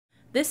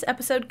This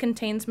episode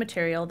contains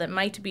material that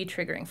might be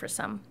triggering for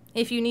some.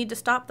 If you need to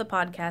stop the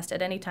podcast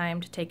at any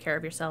time to take care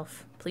of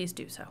yourself, please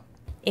do so.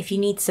 If you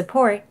need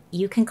support,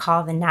 you can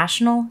call the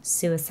National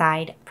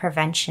Suicide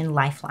Prevention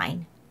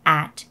Lifeline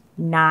at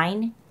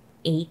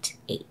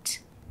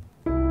 988.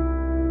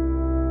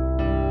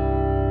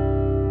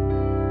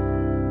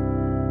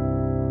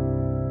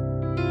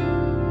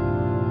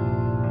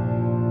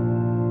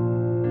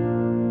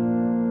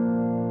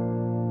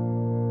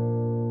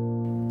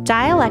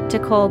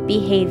 Dialectical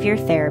behavior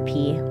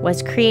therapy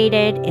was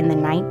created in the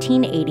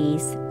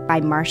 1980s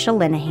by Marsha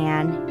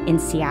Linehan in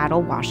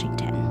Seattle,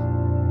 Washington.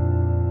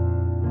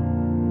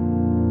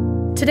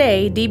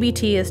 Today,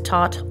 DBT is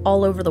taught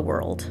all over the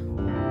world.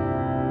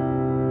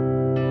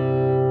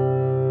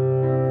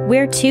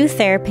 We're two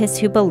therapists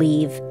who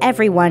believe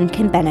everyone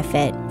can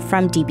benefit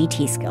from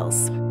DBT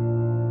skills.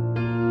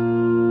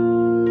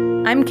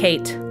 I'm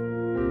Kate.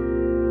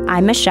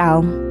 I'm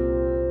Michelle.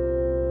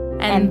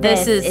 And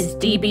this is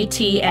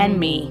DBT and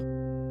Me.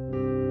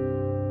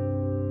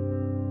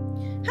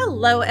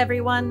 Hello,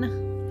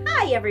 everyone.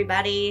 Hi,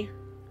 everybody.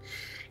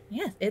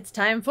 Yes, it's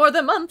time for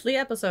the monthly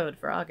episode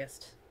for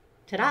August.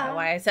 Ta-da. I don't know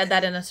why I said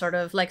that in a sort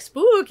of like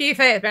spooky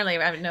face. Apparently,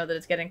 I know that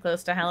it's getting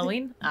close to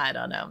Halloween. I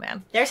don't know,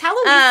 man. There's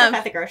Halloween stuff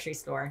at the grocery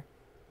store.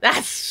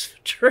 That's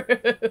true.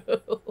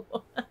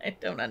 I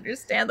don't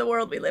understand the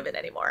world we live in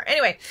anymore.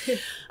 Anyway, so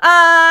what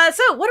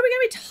are we going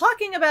to be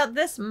talking about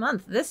this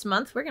month? This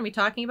month, we're going to be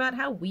talking about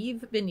how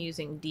we've been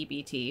using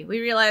DBT. We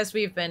realized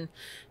we've been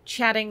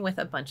chatting with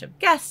a bunch of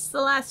guests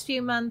the last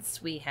few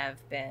months. We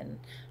have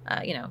been,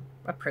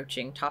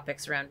 approaching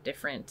topics around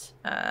different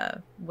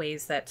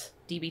ways that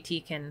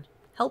DBT can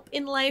help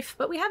in life,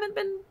 but we haven't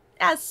been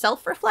as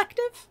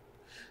self-reflective,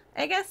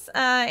 I guess,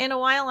 in a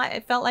while,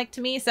 it felt like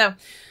to me. So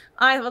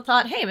I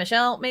thought, hey,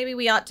 Michelle, maybe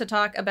we ought to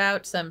talk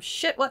about some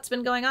shit what's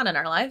been going on in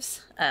our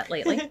lives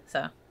lately.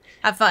 So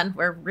have fun.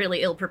 We're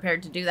really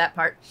ill-prepared to do that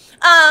part.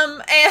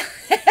 And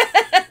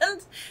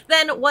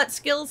then what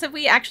skills have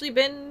we actually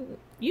been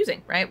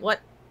using, right?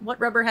 What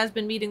rubber has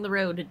been meeting the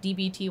road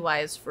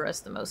DBT-wise for us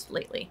the most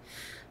lately?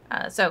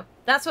 So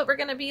that's what we're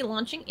going to be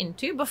launching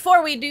into.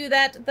 Before we do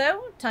that,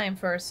 though, time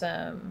for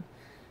some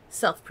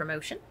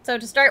self-promotion. So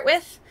to start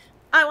with,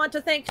 I want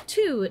to thank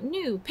two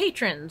new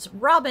patrons,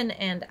 Robin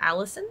and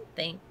Allison.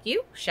 Thank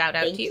you. Shout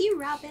out to you. Thank you,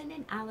 Robin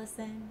and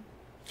Allison.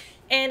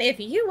 And if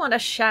you want a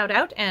shout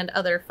out and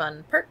other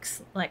fun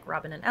perks like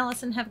Robin and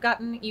Allison have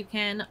gotten, you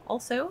can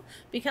also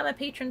become a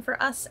patron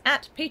for us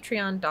at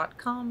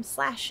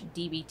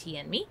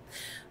patreon.com/dbtandme.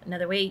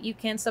 Another way you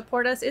can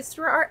support us is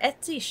through our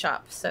Etsy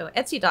shop. So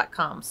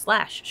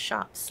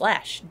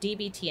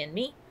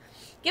etsy.com/shop/dbtandme.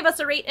 Give us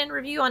a rate and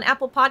review on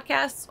Apple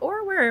Podcasts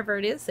or wherever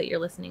it is that you're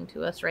listening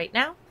to us right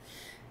now.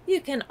 You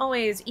can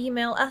always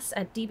email us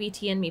at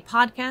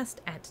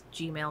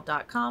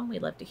dbtandmepodcast@gmail.com. We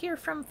love to hear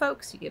from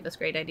folks. You give us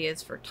great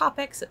ideas for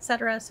topics,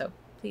 etc. So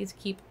please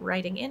keep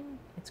writing in.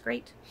 It's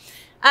great.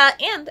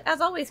 And as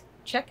always,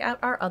 check out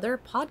our other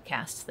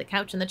podcasts, The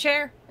Couch and the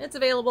Chair. It's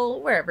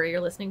available wherever you're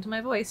listening to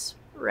my voice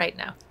right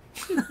now.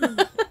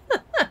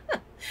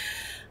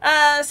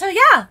 So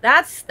yeah,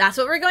 that's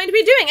what we're going to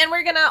be doing. And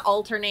we're going to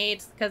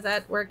alternate because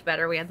that worked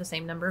better. We had the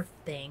same number of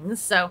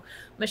things. So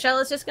Michelle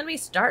is just going to be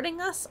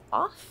starting us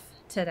off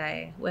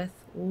today with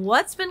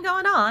what's been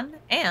going on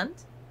and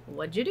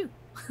what'd you do?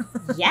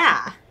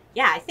 Yeah,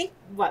 I think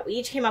we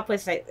each came up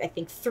with, I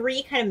think,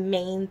 three kind of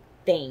main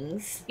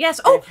things.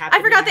 Yes. Oh,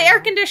 I forgot the air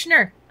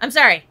conditioner. I'm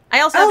sorry. I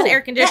also have an air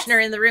conditioner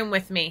in the room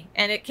with me,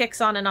 and it kicks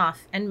on and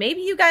off. And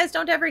maybe you guys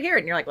don't ever hear it,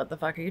 and you're like, what the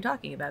fuck are you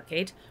talking about,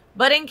 Kate?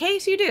 But in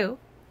case you do,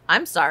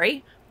 I'm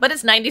sorry, but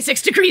it's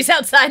 96 degrees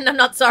outside, and I'm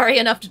not sorry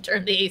enough to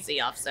turn the AC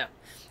off. So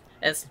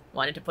I just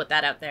wanted to put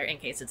that out there in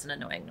case it's an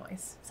annoying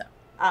noise. So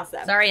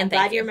awesome. Sorry, and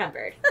thank you. Glad you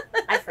remembered.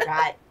 I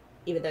forgot,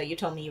 even though you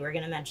told me you were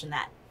going to mention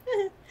that.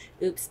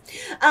 Oops.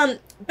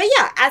 But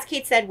yeah, as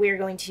Kate said, we're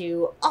going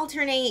to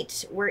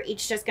alternate. We're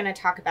each just going to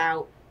talk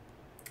about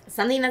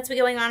something that's been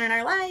going on in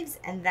our lives,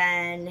 and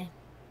then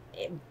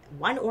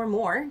one or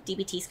more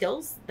DBT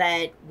skills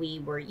that we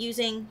were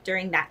using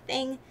during that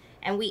thing.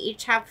 And we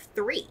each have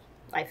 3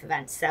 life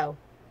events. So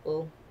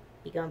we'll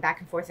be going back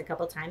and forth a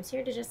couple times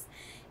here to just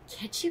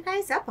catch you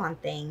guys up on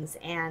things.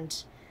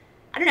 And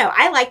I don't know,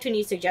 I liked when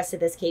you suggested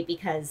this, Kate,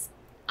 because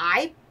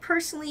I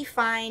personally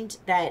find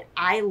that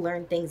I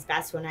learn things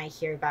best when I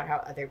hear about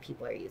how other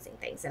people are using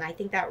things. And I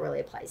think that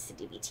really applies to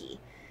DBT,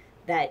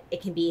 that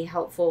it can be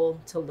helpful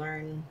to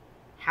learn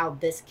how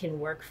this can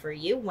work for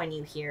you when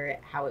you hear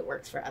how it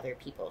works for other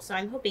people. So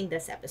I'm hoping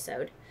this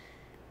episode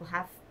will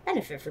have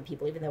benefit for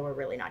people, even though we're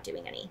really not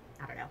doing any,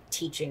 I don't know,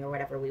 teaching or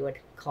whatever we would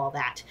call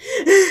that.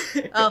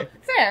 Oh,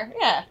 fair.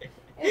 Yeah.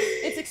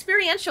 It's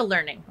experiential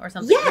learning or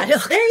something.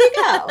 Yes, there you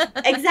go.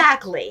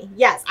 Exactly.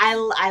 Yes,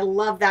 I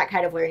love that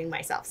kind of learning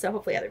myself. So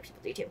hopefully other people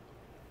do too.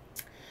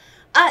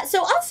 So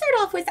I'll start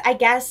off with, I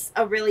guess,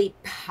 a really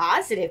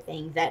positive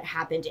thing that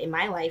happened in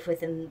my life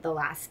within the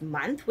last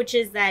month, which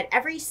is that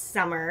every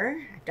summer,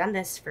 I've done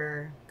this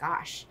for,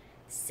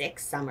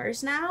 6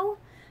 summers now.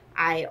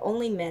 I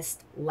only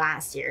missed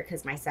last year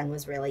because my son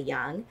was really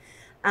young.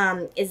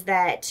 is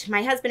that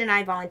my husband and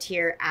I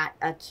volunteer at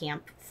a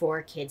camp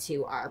for kids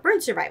who are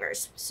burn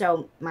survivors.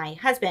 So my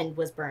husband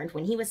was burned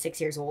when he was 6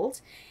 years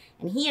old,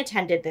 and he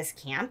attended this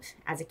camp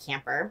as a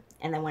camper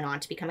and then went on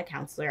to become a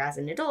counselor as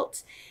an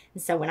adult.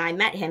 And so when I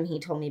met him, he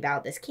told me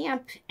about this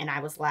camp, and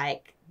I was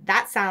like,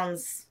 that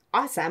sounds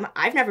awesome.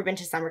 I've never been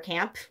to summer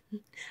camp.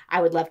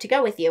 I would love to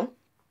go with you.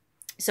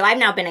 So I've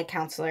now been a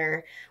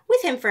counselor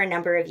with him for a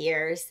number of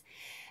years.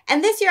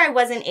 And this year I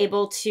wasn't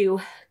able to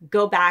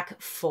go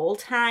back full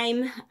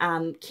time.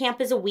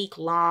 Camp is a week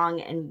long,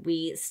 and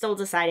we still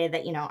decided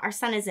that, our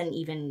son isn't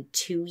even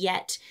 2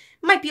 yet.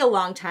 Might be a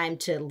long time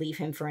to leave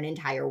him for an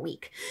entire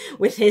week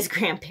with his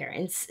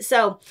grandparents.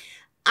 So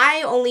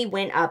I only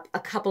went up a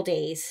couple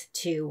days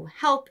to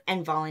help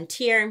and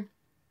volunteer.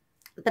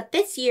 But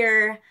this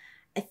year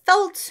I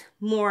felt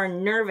more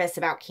nervous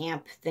about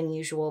camp than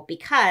usual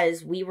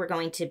because we were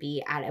going to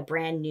be at a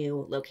brand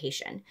new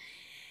location.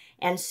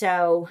 And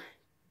so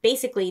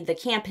basically the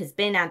camp has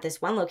been at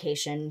this one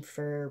location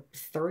for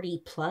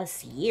 30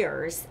 plus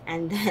years.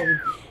 And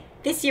then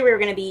this year we were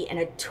going to be in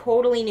a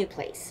totally new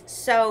place.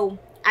 So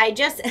I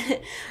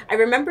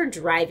remember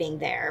driving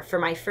there for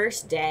my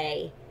first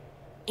day,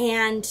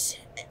 and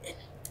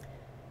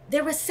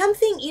there was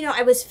something,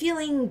 I was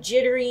feeling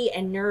jittery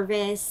and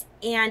nervous,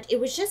 and it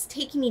was just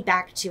taking me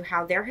back to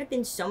how there had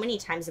been so many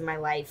times in my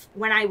life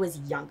when I was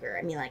younger.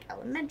 I mean, like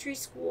elementary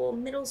school,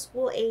 middle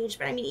school age,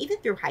 but I mean, even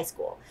through high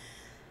school,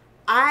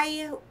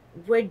 I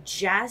would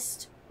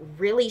just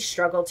really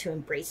struggle to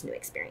embrace new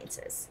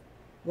experiences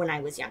when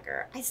I was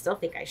younger. I still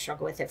think I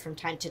struggle with it from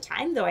time to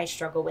time, though I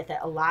struggle with it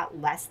a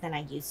lot less than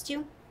I used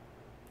to.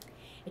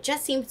 It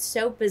just seemed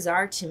so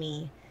bizarre to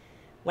me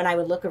when I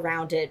would look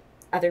around at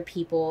other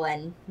people,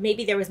 and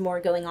maybe there was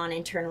more going on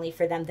internally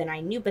for them than I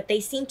knew, but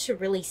they seemed to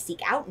really seek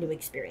out new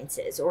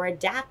experiences or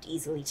adapt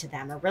easily to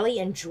them or really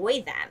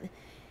enjoy them.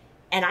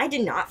 And I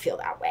did not feel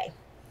that way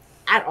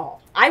at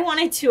all. I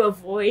wanted to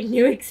avoid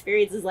new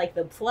experiences like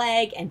the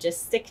plague and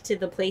just stick to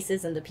the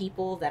places and the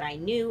people that I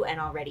knew and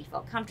already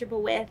felt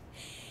comfortable with.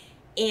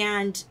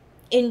 And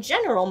in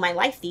general, my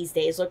life these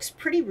days looks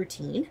pretty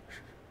routine,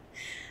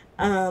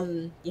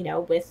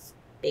 with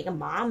being a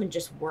mom and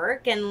just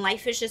work, and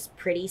life is just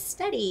pretty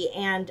steady.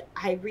 And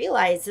I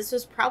realized this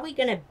was probably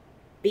going to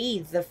be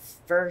the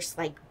first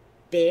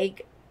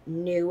big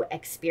new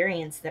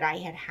experience that I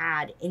had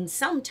had in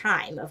some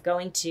time, of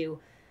going to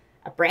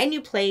a brand new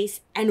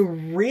place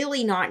and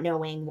really not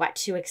knowing what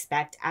to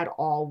expect at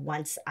all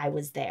once I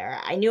was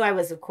there. I knew I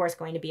was, of course,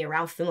 going to be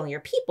around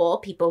familiar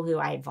people who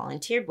I had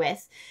volunteered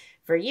with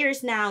for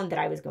years now, and that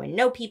I was going to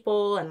know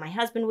people and my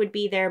husband would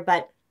be there.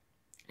 But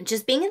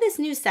just being in this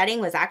new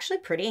setting was actually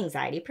pretty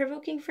anxiety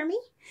provoking for me.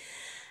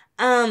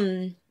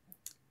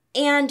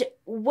 And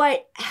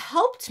what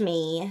helped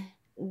me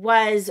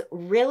was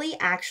really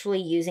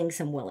actually using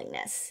some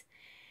willingness.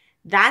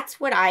 That's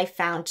what I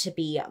found to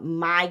be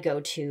my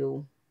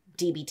go-to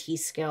DBT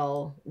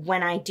skill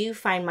when I do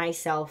find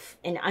myself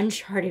in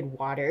uncharted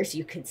waters,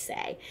 you could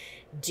say,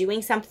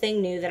 doing something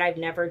new that I've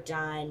never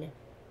done,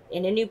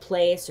 in a new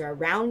place or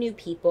around new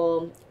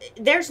people.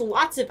 There's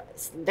lots of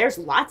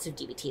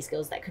DBT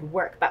skills that could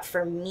work, but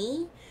for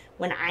me,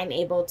 when I'm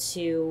able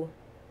to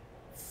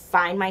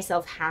find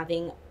myself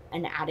having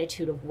an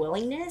attitude of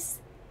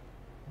willingness,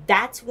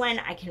 that's when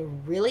I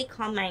can really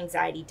calm my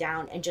anxiety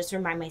down and just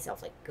remind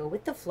myself, go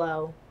with the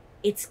flow.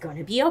 It's going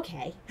to be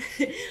okay.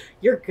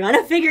 You're going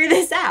to figure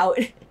this out,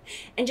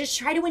 and just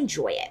try to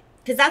enjoy it.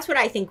 Because that's what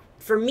I think,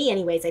 for me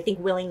anyways, I think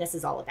willingness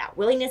is all about.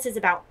 Willingness is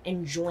about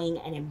enjoying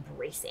and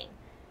embracing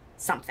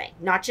something,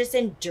 not just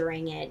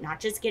enduring it, not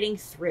just getting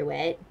through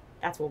it.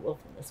 That's what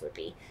willfulness would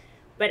be.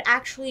 But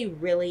actually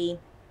really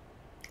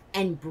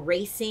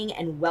embracing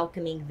and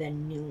welcoming the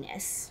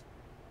newness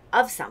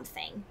of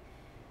something,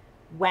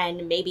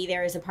 when maybe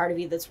there is a part of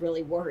you that's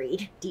really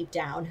worried deep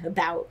down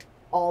about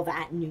all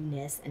that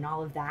newness and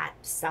all of that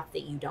stuff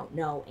that you don't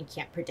know and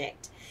can't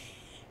predict.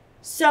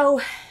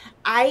 So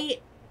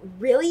I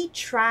really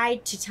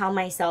tried to tell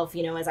myself,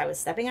 as I was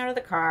stepping out of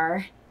the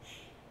car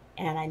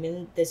and I'm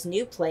in this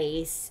new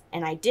place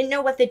and I didn't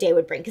know what the day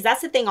would bring. Because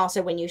that's the thing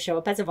also, when you show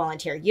up as a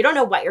volunteer, you don't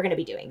know what you're going to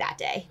be doing that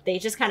day. They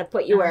just kind of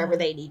put you wherever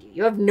they need you.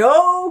 You have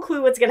no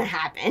clue what's going to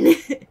happen.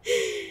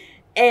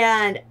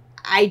 And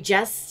I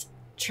just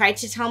tried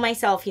to tell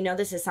myself,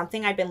 this is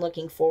something I've been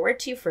looking forward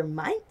to for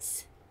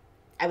months.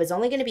 I was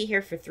only going to be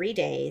here for 3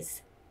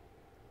 days.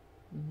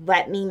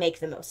 Let me make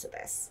the most of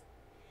this.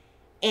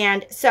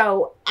 And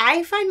so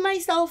I find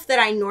myself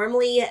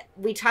that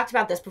we talked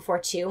about this before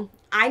too,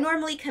 I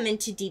normally come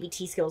into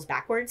DBT skills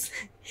backwards,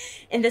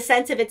 in the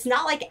sense of, it's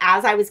not like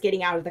as I was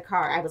getting out of the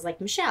car, I was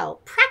like,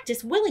 Michelle,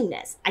 practice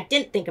willingness. I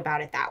didn't think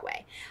about it that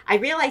way. I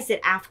realized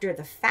it after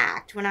the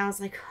fact, when I was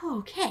like, oh,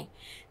 okay,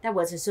 that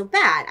wasn't so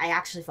bad. I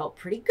actually felt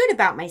pretty good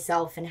about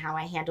myself and how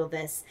I handled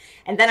this.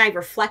 And then I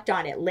reflect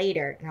on it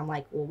later and I'm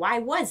like, well, why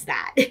was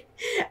that?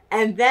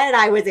 And then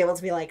I was able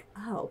to be like,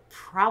 oh,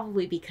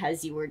 probably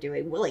because you were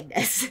doing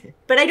willingness.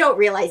 But I don't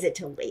realize it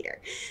till later.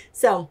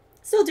 So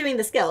still doing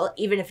the skill,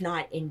 even if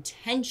not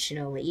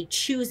intentionally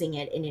choosing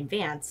it in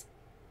advance.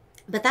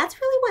 But that's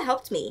really what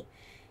helped me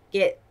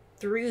get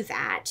through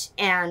that.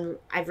 And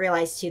I've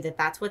realized too that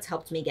that's what's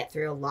helped me get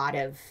through a lot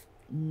of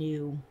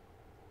new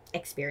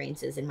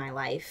experiences in my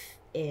life,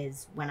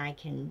 is when I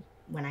can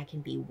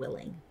be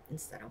willing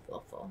instead of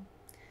willful.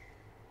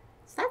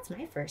 So that's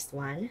my first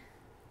one.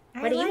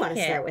 What do you want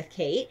to start with,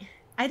 Kate?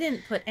 I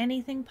didn't put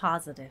anything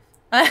positive.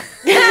 That's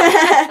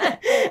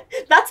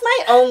my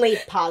only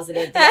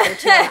positive. The other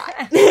two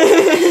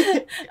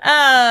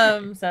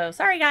are not. So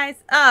sorry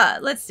guys.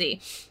 Let's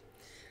see.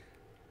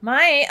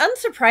 My,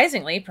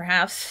 unsurprisingly,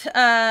 perhaps,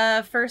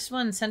 first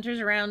one centers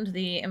around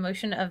the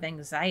emotion of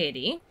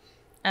anxiety.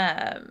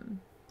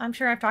 I'm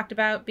sure I've talked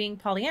about being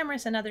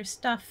polyamorous and other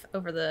stuff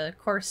over the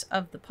course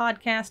of the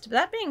podcast. But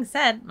that being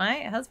said,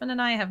 my husband and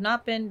I have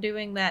not been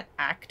doing that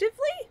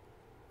actively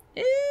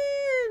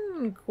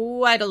in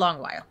quite a long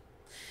while.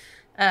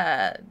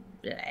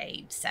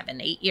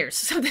 7, 8 years,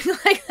 something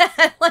like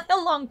that, like a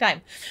long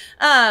time.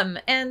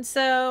 And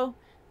so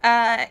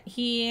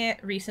he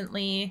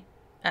recently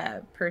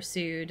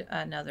pursued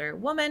another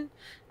woman,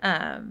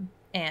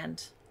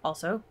 and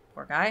also,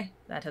 poor guy,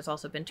 that has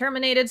also been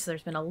terminated. So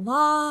there's been a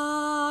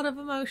lot of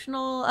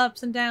emotional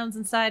ups and downs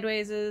and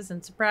sidewayses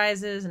and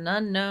surprises and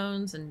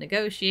unknowns and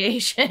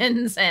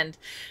negotiations and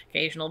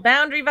occasional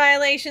boundary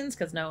violations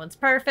because no one's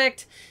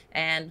perfect,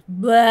 and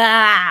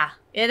blah.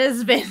 It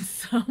has been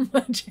so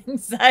much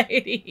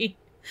anxiety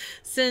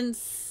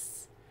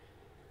since,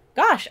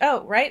 gosh,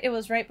 oh, right, it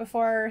was right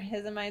before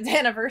his and mine's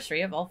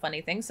anniversary, of all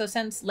funny things. So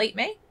since late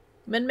May,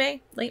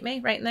 mid-May, late May,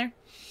 right in there.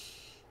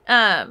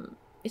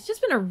 It's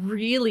just been a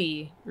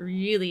really,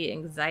 really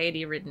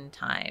anxiety-ridden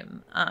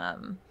time.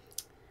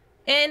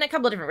 In a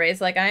couple of different ways.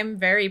 Like, I'm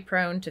very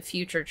prone to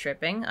future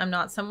tripping. I'm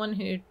not someone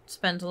who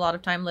spends a lot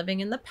of time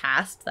living in the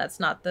past. That's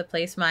not the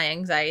place my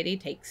anxiety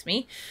takes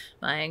me.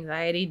 My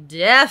anxiety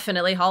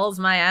definitely hauls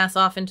my ass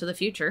off into the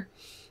future.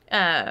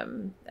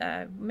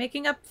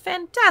 Making up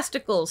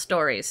fantastical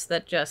stories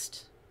that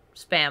just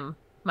spam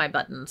my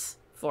buttons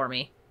for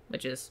me,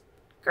 which is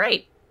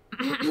great.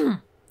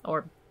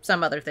 Or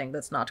some other thing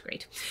that's not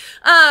great.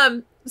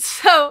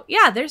 So,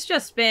 yeah, there's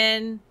just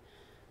been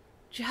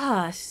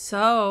just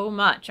so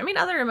much. I mean,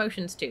 other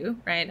emotions too,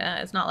 right?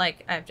 It's not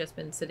like I've just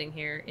been sitting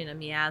here in a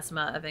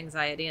miasma of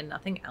anxiety and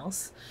nothing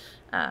else.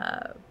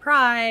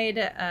 Pride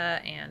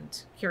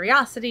and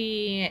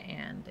curiosity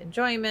and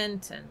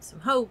enjoyment and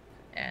some hope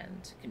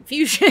and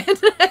confusion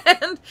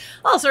and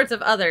all sorts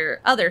of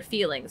other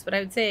feelings. But I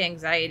would say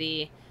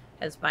anxiety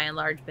has by and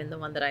large been the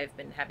one that I've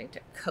been having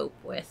to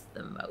cope with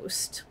the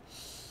most.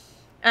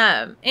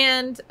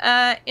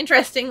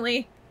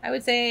 Interestingly, I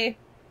would say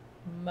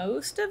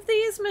most of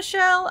these,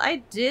 Michelle, I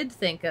did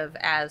think of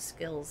as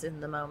skills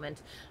in the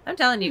moment. I'm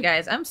telling you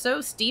guys, I'm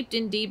so steeped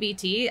in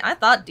DBT. I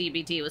thought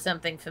DBT was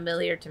something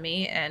familiar to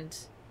me and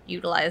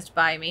utilized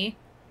by me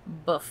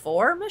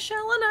before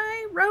Michelle and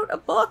I wrote a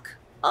book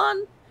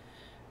on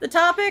the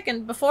topic,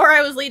 and before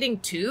I was leading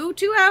 2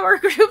 2-hour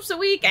groups a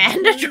week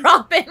and a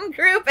drop-in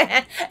group.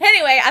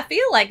 Anyway, I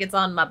feel like it's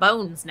on my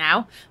bones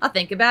now. I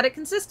think about it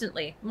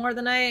consistently more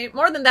than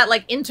that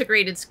like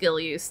integrated skill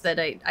use that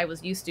I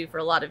was used to for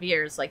a lot of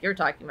years, like you're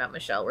talking about,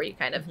 Michelle, where you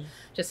kind of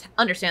just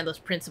understand those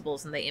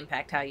principles and they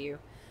impact how you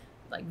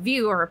like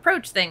view or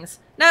approach things.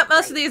 Now,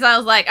 most of these I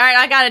was like, all right,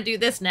 I gotta do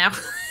this now.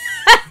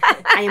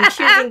 I am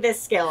choosing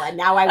this skill, and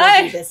now I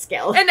will do this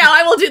skill. And now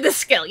I will do this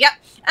skill, yep.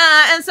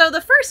 And so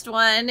the first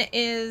one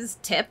is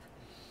tip.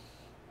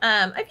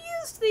 I've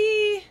used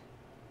the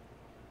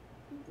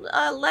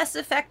less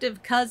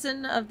effective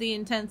cousin of the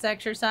intense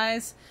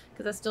exercise,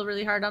 because that's still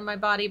really hard on my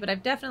body, but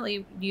I've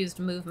definitely used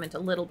movement a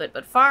little bit,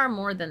 but far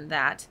more than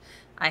that,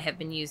 I have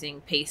been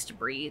using paced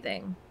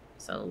breathing.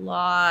 So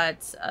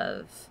lots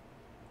of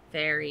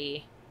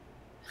very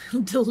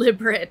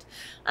deliberate.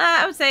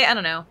 I would say, I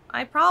don't know,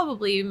 I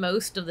probably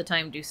most of the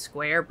time do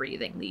square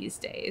breathing these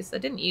days.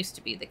 That didn't used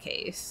to be the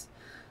case,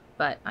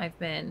 but I've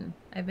been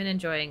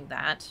enjoying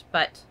that.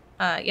 But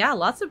yeah,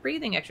 lots of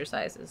breathing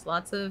exercises,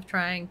 lots of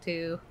trying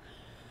to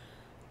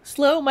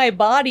slow my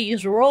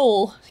body's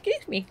roll.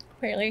 Excuse me,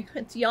 apparently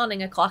it's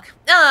yawning o'clock.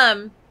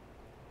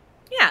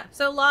 Yeah,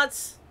 so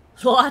lots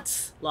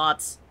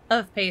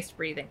of paced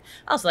breathing.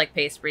 I also like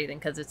paced breathing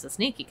because it's a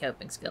sneaky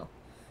coping skill.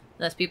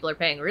 Unless people are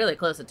paying really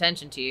close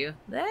attention to you,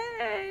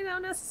 they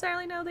don't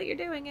necessarily know that you're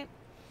doing it.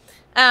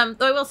 Though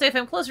I will say, if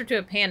I'm closer to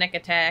a panic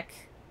attack,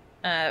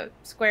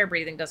 square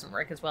breathing doesn't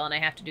work as well, and I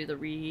have to do the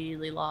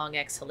really long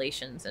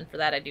exhalations, and for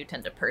that I do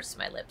tend to purse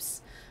my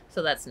lips.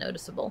 So that's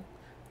noticeable,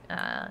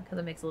 because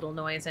it makes a little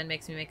noise and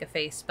makes me make a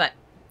face. But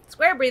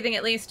square breathing,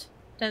 at least,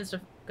 tends to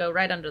go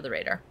right under the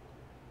radar.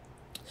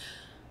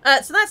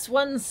 So that's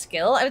one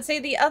skill. I would say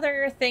the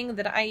other thing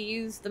that I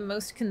used the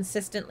most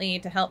consistently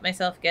to help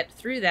myself get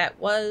through that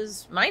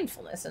was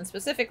mindfulness. And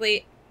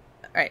specifically,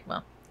 all right,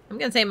 well, I'm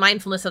going to say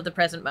mindfulness of the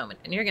present moment.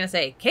 And you're going to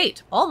say,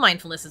 Kate, all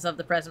mindfulness is of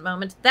the present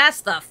moment.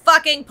 That's the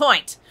fucking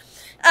point.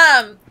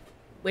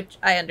 Which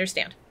I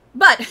understand.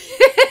 But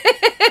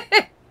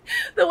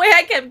the way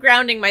I kept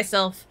grounding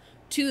myself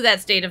to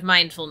that state of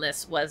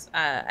mindfulness was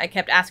I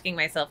kept asking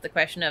myself the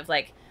question of,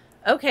 like,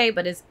 okay,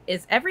 but is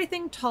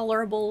everything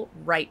tolerable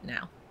right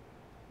now?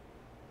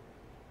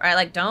 Right?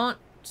 Like, don't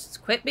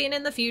just quit being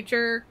in the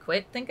future,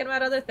 quit thinking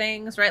about other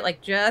things, right?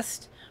 Like,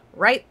 just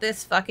right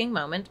this fucking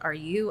moment, are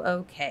you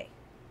okay?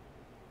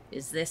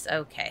 Is this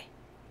okay?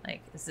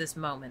 Like, is this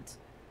moment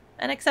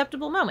an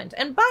acceptable moment?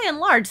 And by and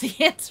large, the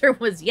answer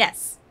was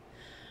yes.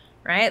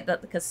 Right?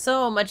 Because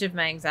so much of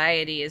my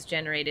anxiety is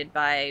generated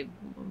by,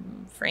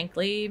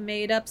 frankly,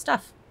 made up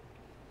stuff.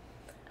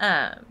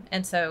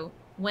 And so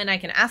when I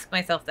can ask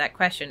myself that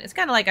question, it's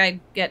kind of like I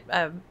get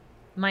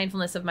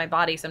mindfulness of my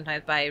body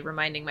sometimes by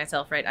reminding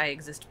myself, right, I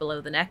exist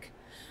below the neck.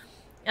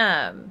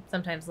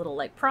 Sometimes little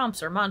like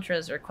prompts or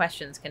mantras or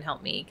questions can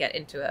help me get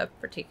into a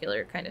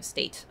particular kind of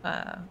state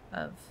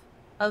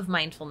of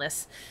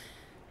mindfulness.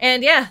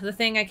 And yeah, the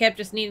thing I kept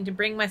just needing to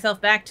bring myself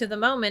back to the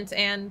moment.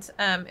 And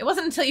it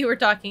wasn't until you were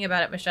talking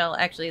about it, Michelle,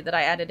 actually, that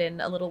I added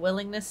in a little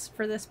willingness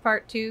for this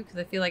part too, because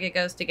I feel like it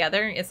goes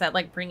together. It's that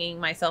like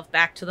bringing myself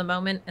back to the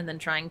moment and then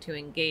trying to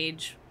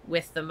engage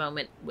with the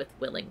moment with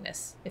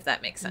willingness, if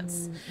that makes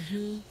sense.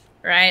 Mm-hmm.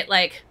 Right?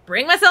 Like,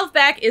 bring myself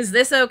back. Is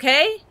this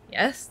okay?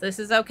 Yes, this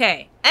is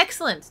okay.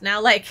 Excellent. Now,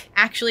 like,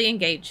 actually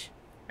engage.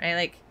 Right?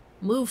 Like,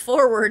 move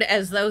forward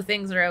as though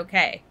things are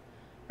okay.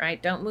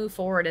 Right? Don't move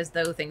forward as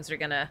though things are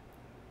gonna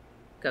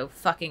go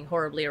fucking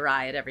horribly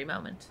awry at every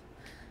moment.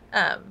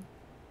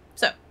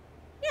 So,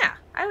 yeah,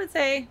 I would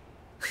say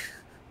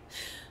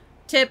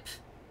tip,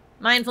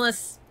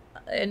 mindfulness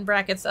in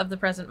brackets of the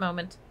present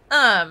moment.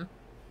 And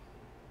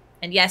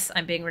yes,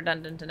 I'm being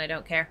redundant and I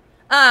don't care.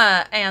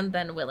 And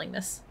then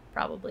willingness,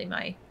 probably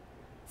my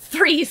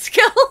 3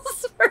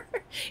 skills.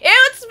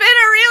 It's been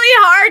a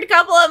really hard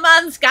couple of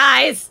months,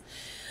 guys.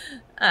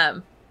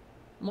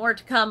 More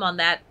to come on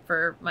that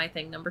for my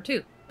thing number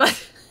 2,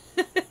 but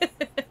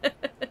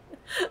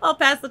I'll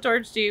pass the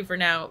torch to you for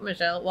now,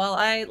 Michelle, while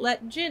I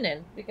let Jin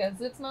in,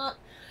 because it's not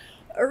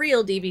a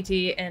real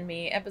DBT and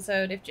me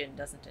episode if Jin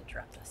doesn't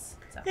interrupt us.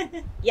 So.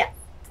 Yeah,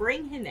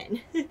 bring him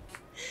in.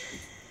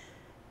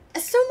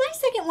 So my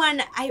second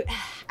one,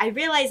 I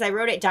realized I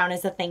wrote it down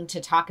as a thing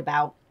to talk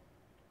about.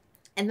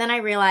 And then I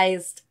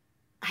realized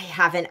I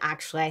haven't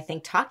actually, I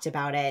think, talked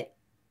about it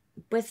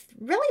with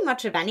really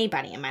much of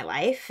anybody in my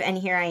life. And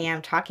here I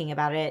am talking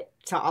about it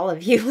to all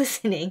of you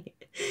listening.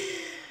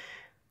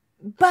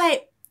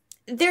 But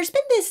there's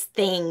been this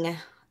thing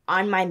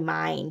on my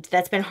mind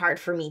that's been hard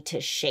for me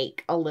to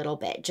shake a little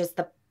bit. Just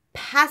the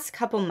past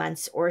couple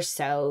months or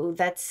so,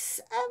 that's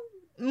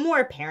a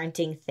more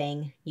parenting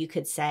thing, you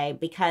could say,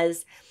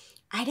 because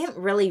I didn't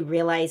really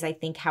realize, I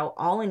think, how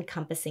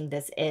all-encompassing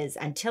this is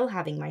until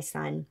having my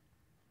son,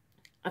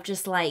 of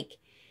just like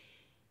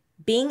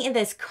being in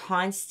this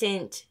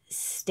constant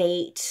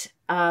state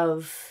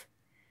of,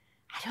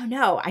 I don't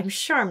know, I'm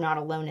sure I'm not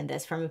alone in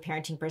this from a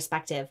parenting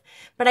perspective,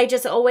 but I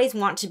just always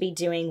want to be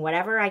doing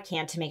whatever I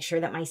can to make sure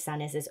that my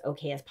son is as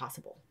okay as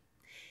possible.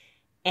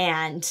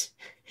 And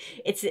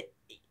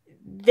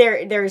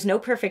there is no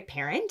perfect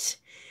parent,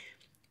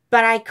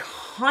 but I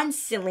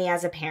constantly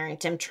as a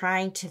parent am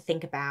trying to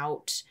think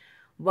about,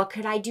 what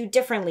could I do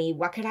differently?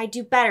 What could I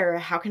do better?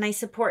 How can I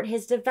support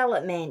his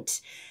development?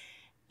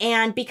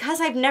 And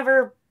because I've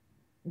never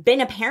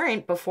been a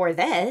parent before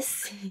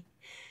this,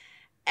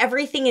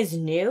 everything is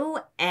new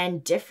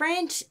and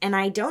different, and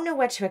I don't know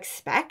what to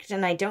expect,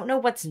 and I don't know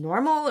what's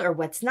normal or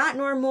what's not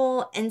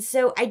normal. And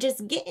so I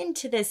just get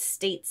into this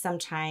state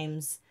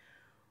sometimes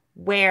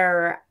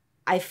where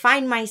I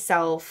find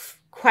myself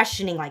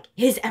questioning, like,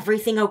 is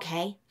everything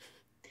okay?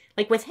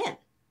 Like with him,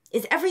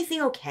 is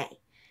everything okay?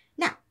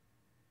 Now,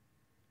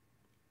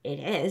 it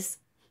is.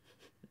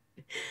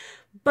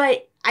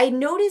 But I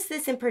notice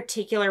this in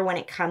particular when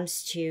it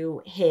comes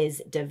to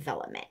his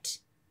development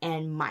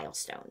and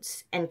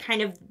milestones, and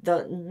kind of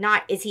the,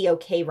 not is he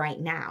okay right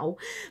now,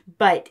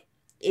 but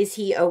is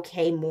he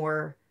okay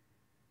more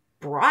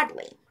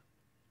broadly?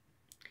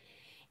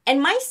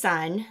 And my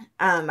son,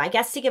 I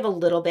guess to give a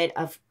little bit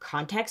of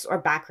context or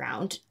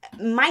background,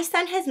 my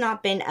son has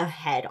not been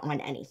ahead on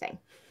anything.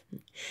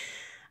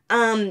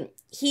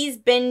 He's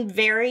been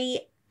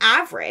very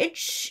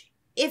average,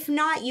 if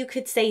not, you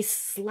could say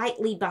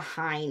slightly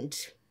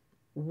behind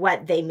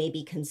what they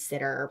maybe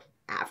consider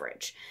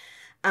average.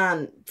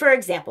 For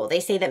example, they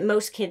say that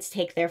most kids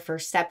take their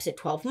first steps at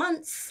 12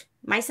 months.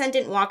 My son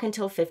didn't walk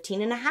until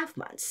 15 and a half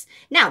months.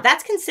 Now,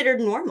 that's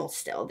considered normal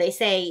still. They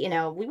say,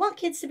 we want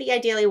kids to be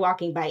ideally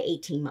walking by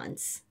 18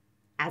 months,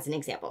 as an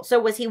example. So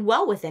was he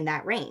well within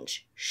that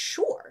range?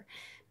 Sure.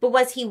 But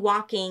was he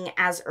walking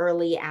as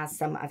early as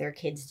some other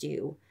kids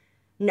do?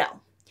 No.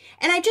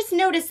 And I just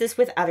noticed this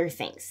with other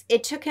things.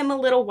 It took him a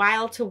little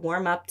while to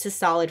warm up to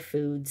solid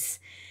foods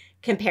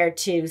compared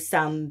to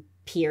some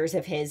peers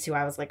of his who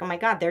I was like, oh my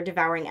God, they're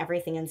devouring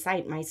everything in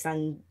sight. My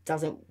son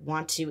doesn't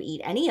want to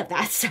eat any of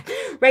that stuff,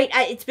 right?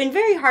 It's been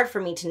very hard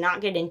for me to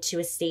not get into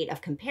a state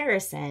of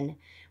comparison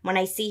when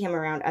I see him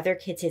around other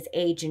kids his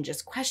age and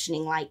just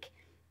questioning, like,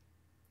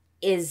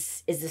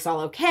 is this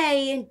all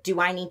okay? Do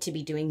I need to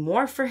be doing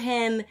more for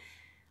him?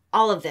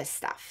 All of this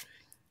stuff.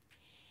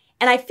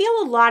 And I feel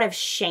a lot of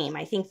shame.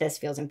 I think this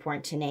feels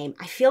important to name.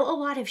 I feel a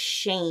lot of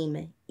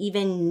shame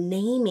even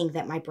naming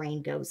that my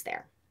brain goes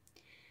there.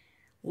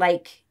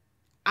 Like,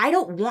 I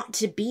don't want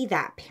to be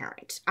that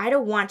parent. I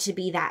don't want to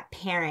be that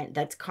parent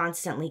that's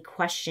constantly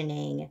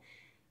questioning,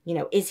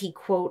 is he,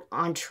 quote,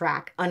 on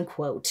track,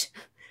 unquote,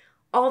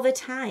 all the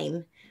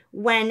time,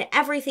 when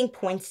everything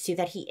points to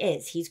that he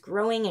is. He's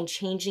growing and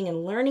changing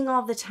and learning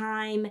all the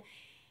time.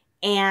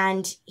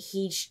 And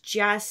he's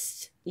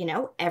just,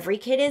 every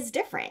kid is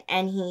different.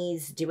 And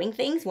he's doing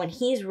things when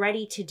he's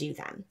ready to do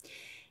them.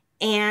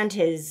 And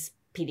his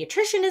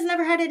pediatrician has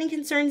never had any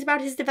concerns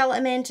about his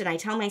development. And I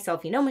tell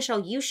myself,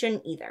 Michelle, you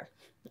shouldn't either.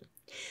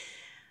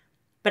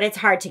 But it's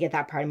hard to get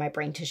that part of my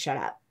brain to shut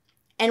up.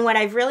 And what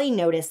I've really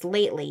noticed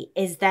lately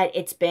is that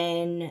it's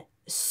been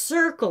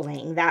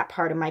circling, that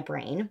part of my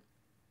brain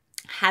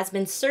has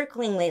been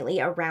circling lately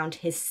around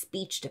his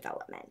speech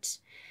development.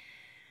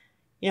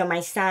 My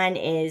son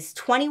is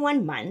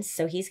 21 months,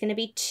 so he's going to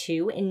be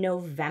 2 in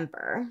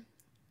November.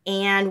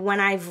 And when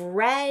I've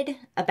read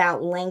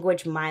about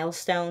language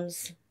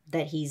milestones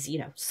that he's,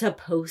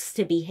 supposed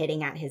to be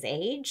hitting at his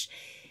age,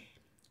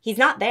 he's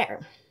not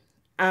there.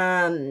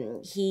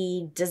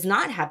 He does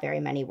not have very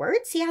many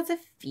words. He has a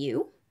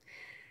few.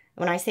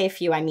 When I say a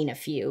few, I mean a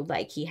few.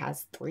 Like, he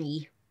has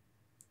 3,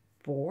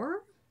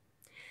 4.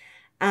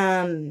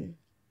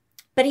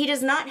 But he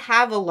does not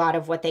have a lot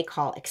of what they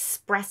call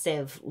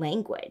expressive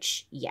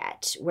language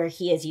yet, where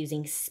he is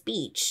using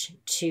speech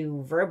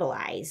to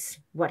verbalize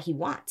what he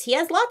wants. He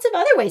has lots of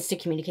other ways to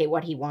communicate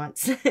what he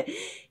wants.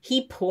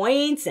 He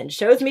points and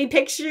shows me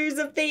pictures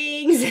of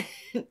things,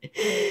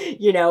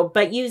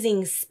 but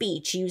using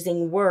speech,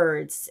 using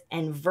words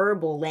and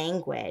verbal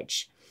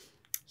language,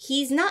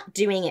 he's not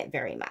doing it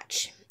very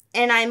much.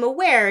 And I'm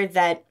aware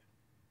that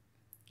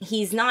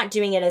he's not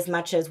doing it as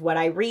much as what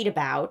I read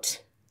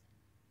about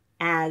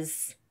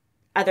as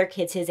other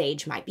kids his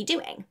age might be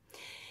doing.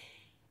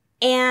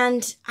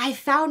 And I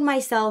found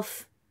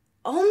myself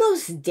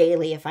almost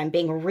daily, if I'm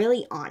being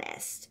really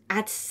honest,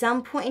 at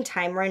some point in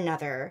time or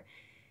another,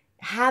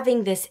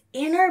 having this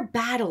inner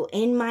battle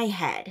in my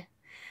head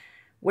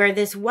where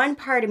this one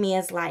part of me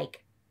is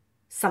like,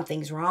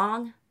 something's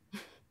wrong.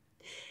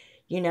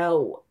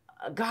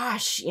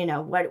 Gosh,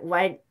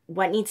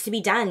 what needs to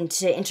be done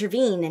to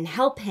intervene and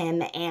help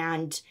him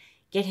and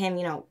get him,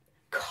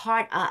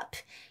 caught up,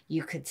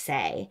 you could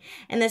say.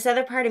 And this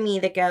other part of me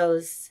that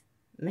goes,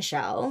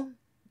 Michelle,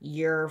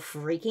 you're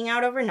freaking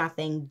out over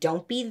nothing.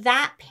 Don't be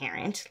that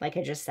parent. Like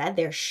I just said,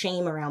 there's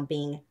shame around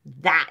being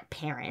that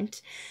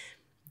parent.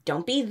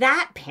 Don't be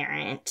that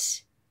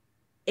parent.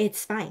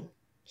 It's fine.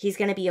 He's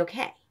going to be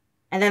okay.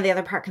 And then the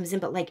other part comes in,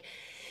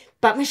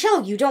 but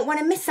Michelle, you don't want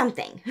to miss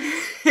something,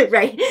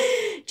 right?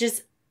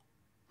 Just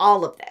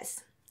all of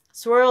this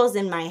swirls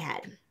in my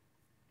head.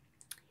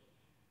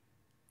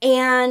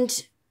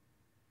 And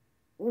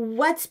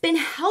what's been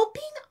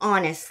helping,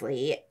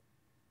 honestly,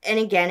 and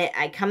again,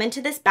 I come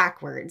into this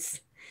backwards,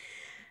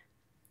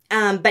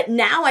 but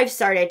now I've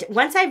started,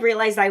 once I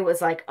realized I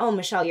was like, oh,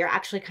 Michelle, you're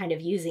actually kind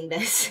of using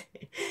this,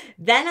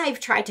 then I've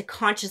tried to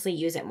consciously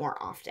use it more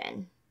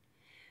often,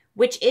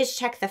 which is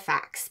check the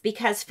facts.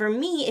 Because for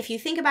me, if you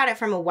think about it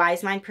from a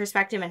wise mind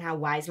perspective and how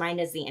wise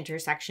mind is the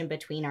intersection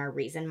between our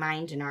reason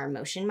mind and our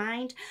emotion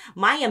mind,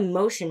 my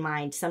emotion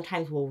mind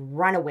sometimes will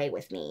run away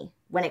with me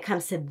when it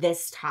comes to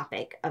this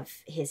topic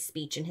of his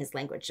speech and his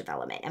language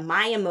development. And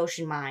my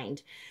emotion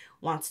mind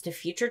wants to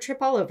future trip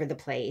all over the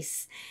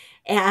place.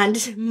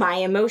 And my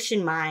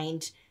emotion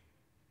mind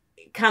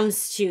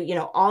comes to,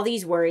 all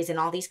these worries and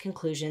all these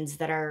conclusions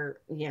that are,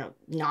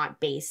 not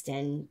based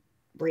in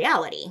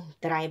reality,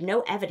 that I have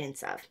no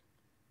evidence of.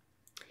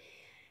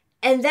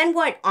 And then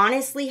what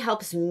honestly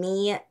helps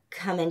me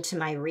come into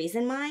my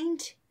reason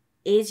mind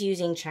is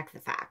using check the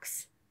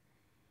facts.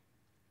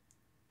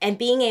 And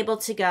being able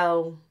to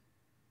go,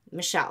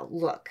 Michelle,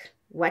 look,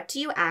 what do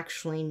you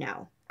actually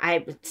know?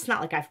 It's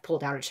not like I've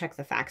pulled out a check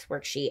the facts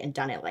worksheet and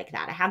done it like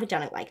that. I haven't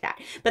done it like that.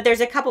 But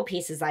there's a couple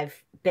pieces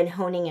I've been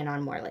honing in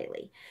on more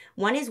lately.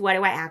 One is, what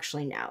do I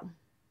actually know?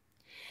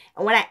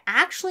 And what I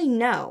actually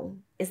know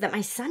is that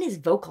my son is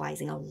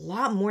vocalizing a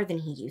lot more than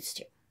he used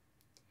to.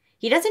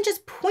 He doesn't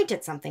just point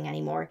at something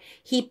anymore.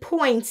 He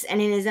points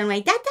and in his own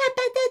way, da, da,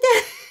 da,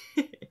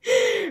 da,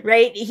 da.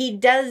 Right? He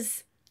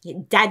does,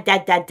 da, da,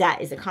 da, da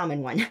is a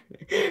common one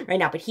right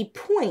now. But he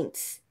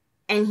points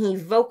and he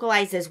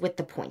vocalizes with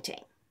the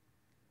pointing.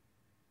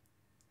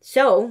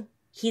 So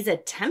he's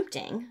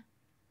attempting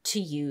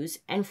to use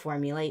and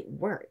formulate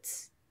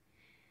words.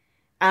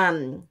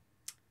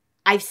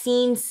 I've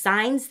seen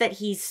signs that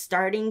he's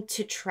starting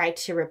to try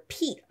to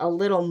repeat a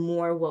little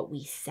more what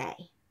we say.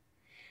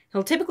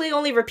 He'll typically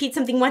only repeat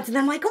something once and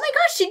I'm like, oh my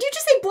gosh, did you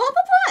just say blah, blah,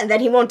 blah? And then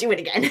he won't do it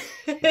again.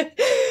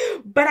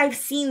 But I've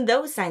seen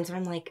those signs where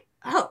I'm like,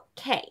 oh,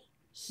 okay,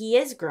 he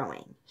is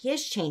growing. He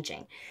is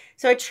changing.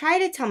 So I try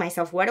to tell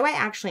myself, what do I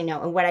actually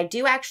know? And what I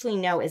do actually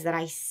know is that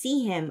I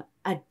see him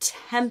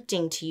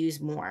attempting to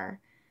use more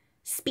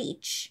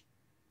speech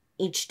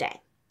each day.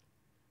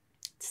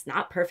 It's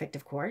not perfect,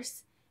 of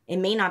course. It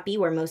may not be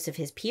where most of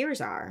his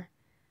peers are,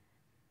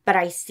 but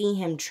I see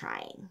him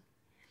trying.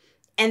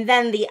 And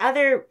then the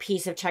other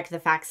piece of check the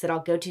facts that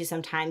I'll go to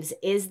sometimes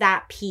is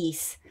that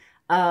piece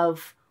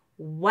of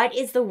what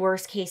is the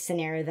worst case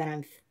scenario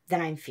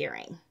that I'm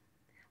fearing?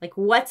 Like,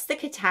 what's the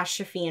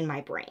catastrophe in my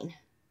brain?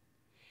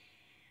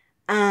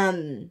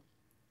 And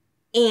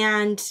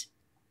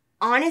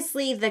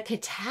honestly, the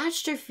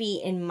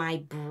catastrophe in my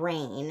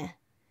brain,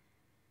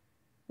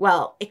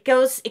 well, it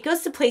goes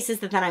to places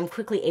that then I'm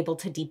quickly able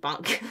to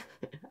debunk.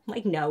 I'm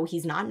like, no,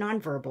 he's not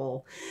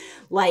nonverbal.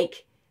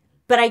 Like,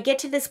 but I get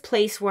to this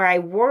place where I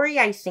worry,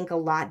 I think a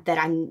lot that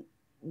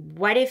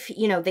what if,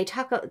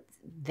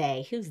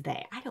 who's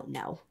they? I don't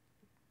know.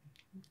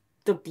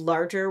 The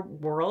larger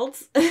world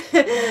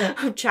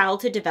of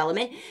childhood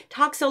development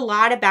talks a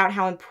lot about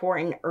how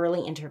important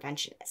early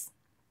intervention is.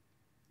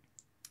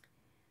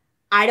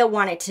 I don't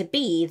want it to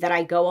be that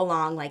I go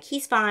along like,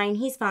 he's fine,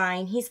 he's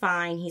fine, he's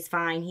fine, he's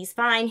fine, he's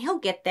fine. He'll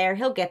get there,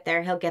 he'll get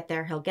there, he'll get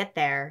there, he'll get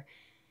there.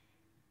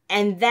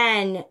 And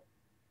then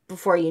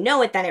before you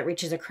know it, then it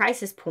reaches a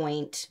crisis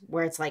point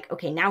where it's like,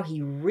 okay, now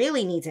he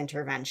really needs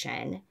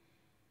intervention.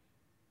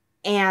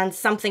 And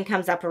something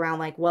comes up around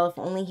like, well, if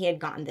only he had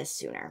gotten this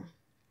sooner.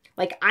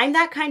 Like, I'm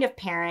that kind of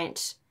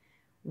parent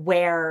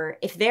where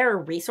if there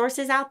are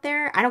resources out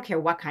there, I don't care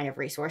what kind of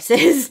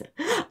resources,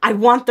 I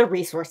want the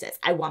resources.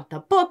 I want the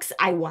books.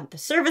 I want the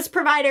service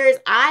providers.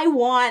 I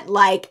want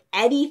like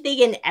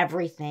anything and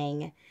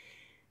everything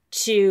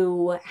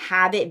to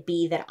have it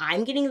be that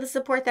I'm getting the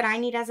support that I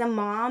need as a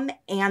mom,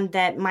 and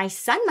that my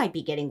son might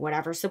be getting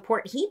whatever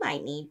support he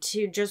might need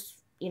to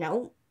just,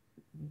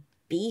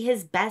 be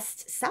his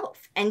best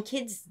self. And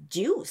kids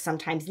do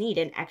sometimes need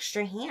an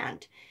extra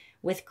hand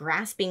with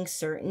grasping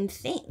certain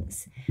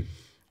things.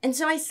 And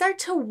so I start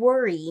to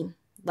worry,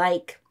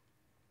 like,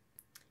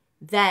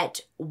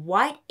 that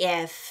what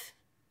if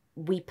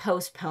we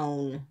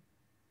postpone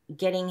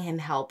getting him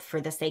help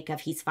for the sake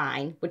of he's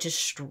fine, which is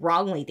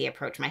strongly the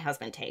approach my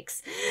husband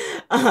takes.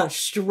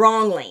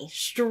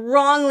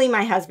 Strongly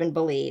my husband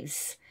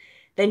believes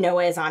that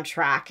Noah is on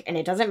track. And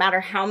it doesn't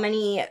matter how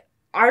many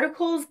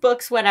articles,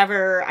 books,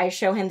 whatever I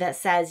show him that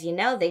says,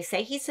 they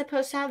say he's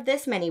supposed to have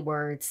this many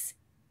words.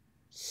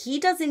 He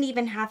doesn't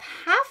even have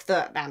half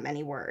that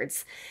many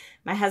words.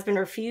 My husband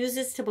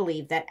refuses to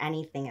believe that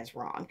anything is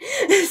wrong.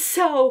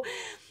 So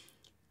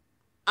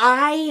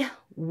I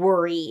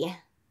worry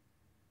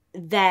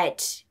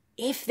that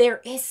if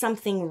there is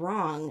something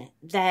wrong,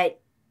 that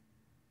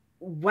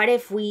what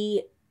if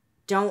we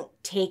don't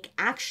take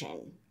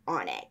action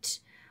on it?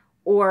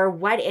 Or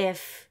what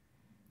if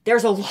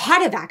there's a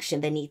lot of action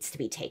that needs to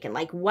be taken?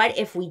 Like, what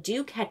if we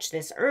do catch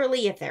this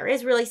early, if there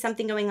is really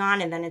something going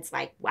on, and then it's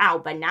like,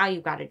 wow, but now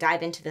you've got to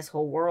dive into this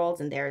whole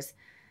world, and there's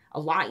a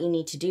lot you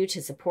need to do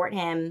to support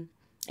him.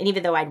 And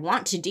even though I'd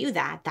want to do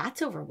that,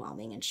 that's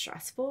overwhelming and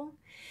stressful.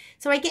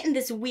 So I get in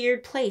this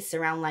weird place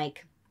around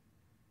like,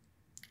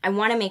 I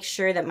want to make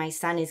sure that my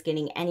son is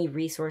getting any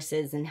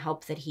resources and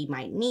help that he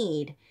might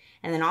need.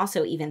 And then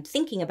also even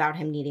thinking about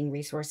him needing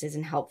resources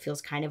and help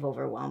feels kind of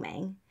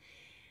overwhelming.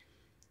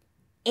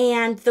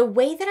 And the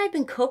way that I've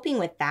been coping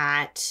with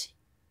that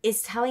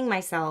is telling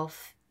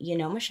myself,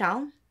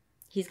 Michelle,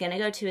 he's going to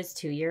go to his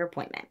 2-year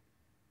appointment.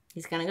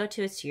 He's going to go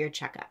to his 2-year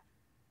checkup.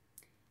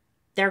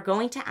 They're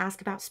going to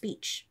ask about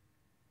speech.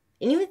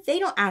 And even if they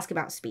don't ask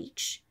about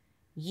speech,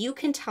 you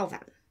can tell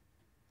them,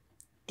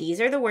 these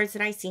are the words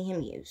that I see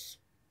him use.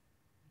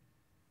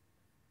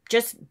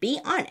 Just be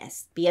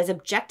honest. Be as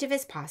objective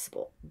as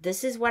possible.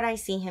 This is what I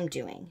see him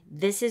doing.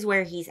 This is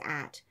where he's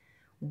at.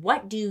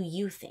 What do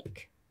you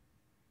think?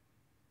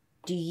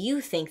 Do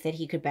you think that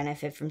he could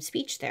benefit from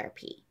speech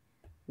therapy?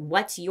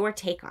 What's your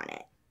take on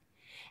it?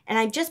 And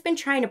I've just been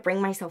trying to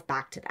bring myself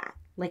back to that.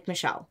 Like,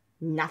 Michelle,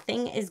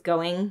 nothing is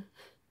going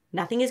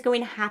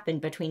to happen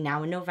between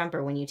now and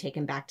November when you take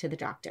him back to the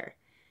doctor.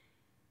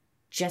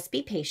 Just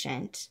be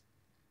patient.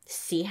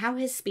 See how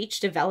his speech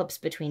develops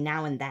between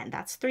now and then.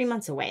 That's 3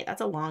 months away.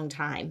 That's a long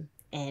time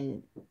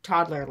in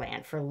toddler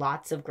land for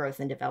lots of growth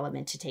and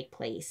development to take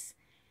place.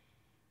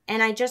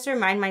 And I just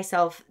remind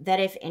myself that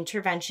if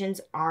interventions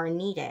are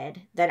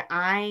needed, that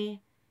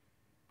I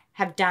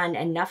have done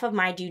enough of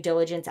my due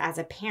diligence as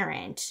a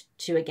parent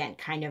to, again,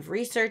 kind of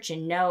research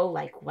and know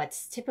like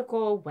what's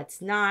typical,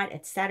 what's not,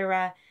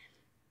 etc.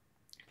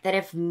 That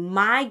if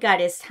my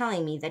gut is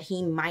telling me that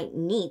he might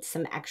need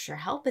some extra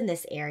help in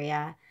this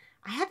area,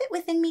 I have it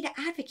within me to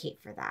advocate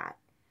for that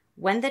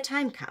when the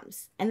time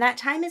comes. And that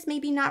time is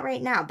maybe not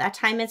right now. That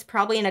time is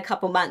probably in a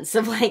couple months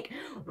of like,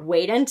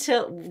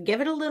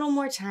 give it a little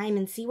more time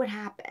and see what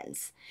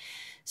happens.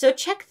 So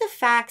check the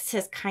facts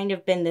has kind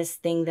of been this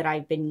thing that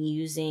I've been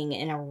using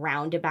in a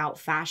roundabout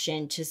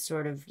fashion to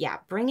sort of,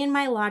 bring in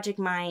my logic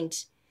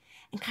mind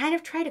and kind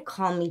of try to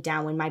calm me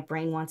down when my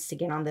brain wants to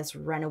get on this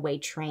runaway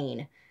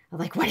train. I'm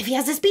like, what if he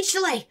has a speech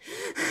delay?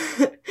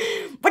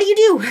 What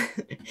do?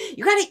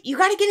 You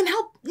gotta get him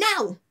help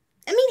now,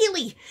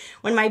 immediately.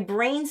 When my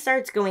brain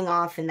starts going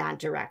off in that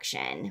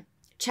direction,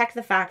 check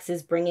the facts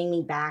is bringing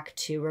me back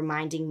to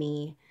reminding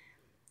me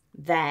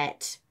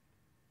that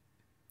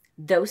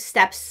those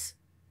steps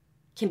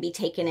can be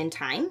taken in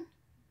time.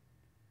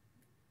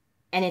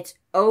 And it's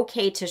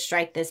okay to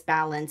strike this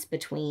balance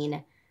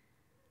between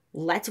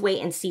let's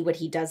wait and see what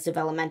he does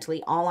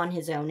developmentally all on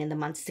his own in the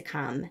months to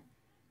come,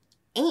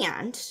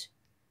 and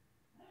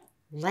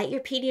let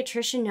your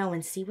pediatrician know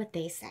and see what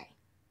they say.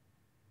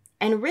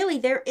 And really,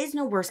 there is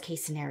no worst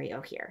case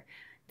scenario here.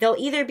 They'll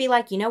either be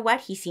like, you know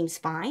what, he seems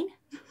fine.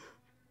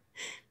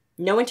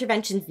 No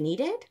interventions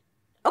needed.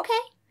 Okay.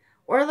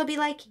 Or they'll be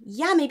like,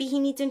 yeah, maybe he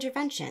needs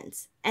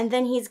interventions. And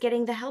then he's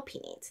getting the help he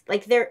needs.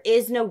 Like, there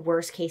is no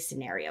worst case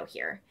scenario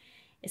here.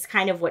 It's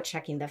kind of what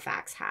checking the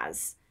facts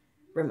has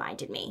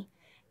reminded me.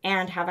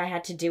 And have I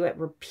had to do it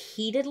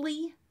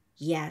repeatedly?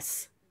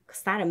 Yes.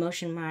 Because that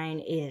emotion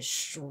mind is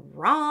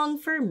strong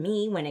for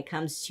me when it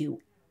comes to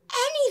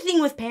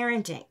anything with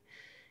parenting.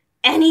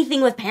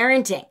 Anything with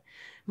parenting.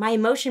 My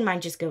emotion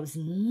mind just goes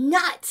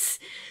nuts.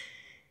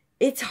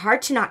 It's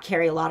hard to not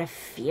carry a lot of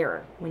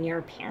fear when you're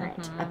a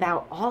parent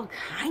about all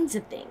kinds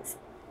of things.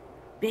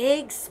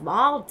 Big,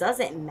 small,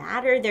 doesn't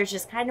matter. There's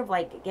just kind of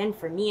like, again,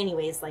 for me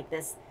anyways, like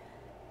this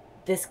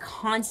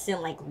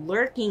constant like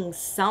lurking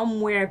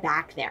somewhere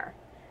back there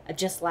of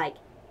just like,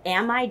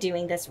 am I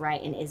doing this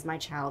right? And is my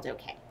child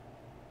okay?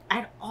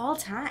 At all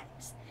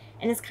times.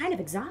 And it's kind of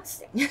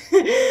exhausting.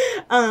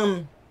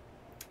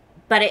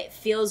 But it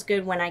feels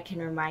good when I can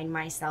remind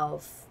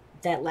myself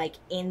that like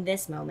in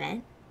this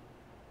moment,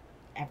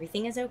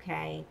 everything is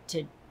okay,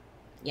 to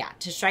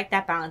strike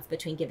that balance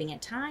between giving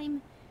it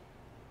time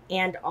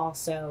and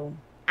also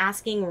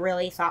asking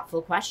really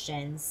thoughtful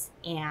questions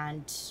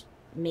and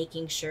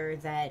making sure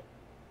that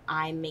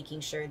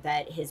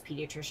his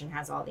pediatrician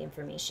has all the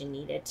information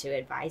needed to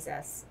advise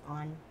us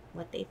on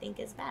what they think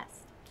is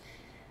best.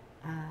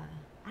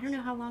 I don't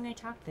know how long I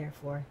talked there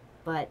for,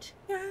 but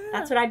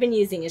that's what I've been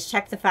using, is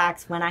check the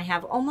facts when I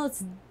have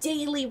almost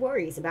daily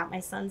worries about my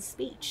son's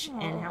speech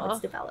and how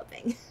it's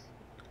developing.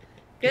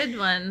 Good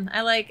one. I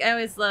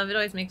always love it.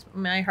 Always makes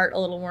my heart a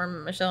little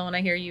warm, Michelle, when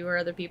I hear you or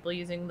other people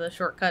using the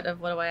shortcut of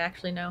what do I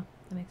actually know.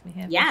 It makes me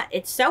happy. Yeah,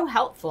 it's so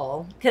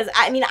helpful. Because,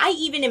 I mean, I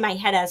even in my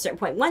head at a certain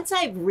point, once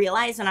I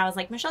realized and I was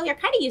like, Michelle, you're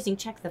kind of using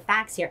check the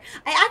facts here.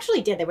 I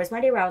actually did. There was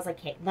one day where I was like,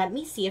 hey, let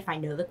me see if I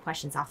know the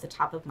questions off the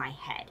top of my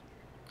head.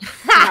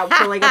 Without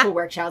pulling up a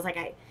worksheet. I was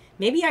like,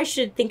 maybe I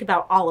should think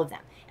about all of them.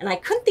 And I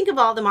couldn't think of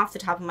all of them off the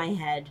top of my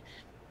head.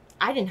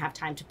 I didn't have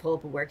time to pull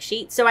up a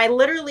worksheet. So I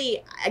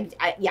literally,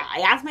 I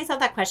asked myself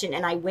that question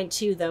and I went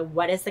to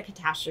what is the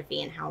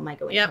catastrophe and how am I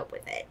going to cope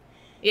with it?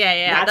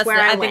 Yeah. That's where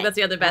I think that's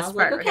the other best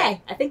part. Like,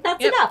 okay, I think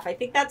that's enough. I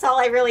think that's all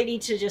I really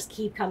need to just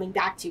keep coming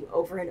back to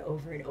over and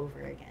over and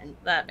over again.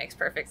 That makes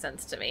perfect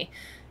sense to me.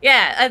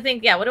 Yeah, I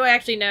think, what do I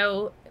actually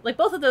know? Like,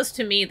 both of those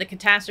to me, the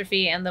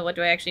catastrophe and the what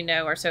do I actually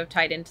know, are so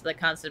tied into the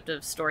concept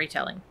of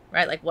storytelling,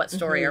 right? Like, what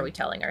story are we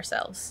telling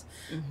ourselves?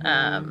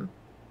 And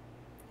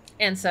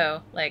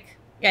so, like,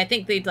 I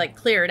think they'd like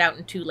clear it out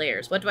in 2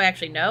 layers. What do I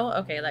actually know?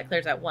 Okay, that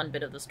clears out one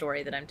bit of the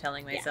story that I'm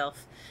telling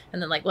myself. And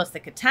then like, what's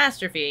the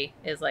catastrophe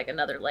is like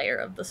another layer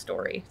of the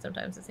story.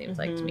 Sometimes it seems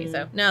like to me.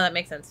 So no, that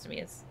makes sense to me.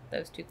 It's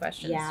those 2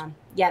 questions. Yeah.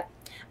 Yep.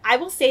 I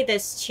will say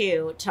this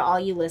too, to all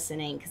you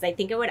listening, because I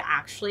think it would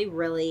actually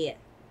really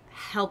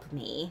help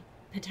me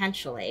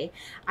potentially.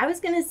 I was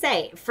going to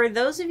say, for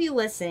those of you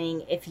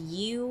listening, if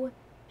you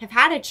have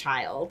had a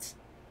child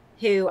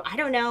who, I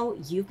don't know,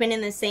 you've been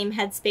in the same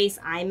headspace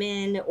I'm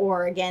in,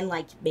 or again,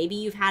 like maybe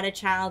you've had a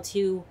child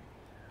who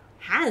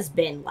has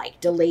been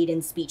like delayed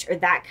in speech or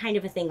that kind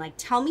of a thing. Like,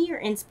 tell me your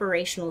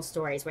inspirational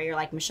stories where you're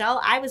like,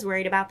 Michelle, I was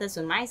worried about this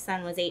when my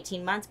son was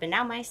 18 months, but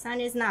now my son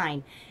is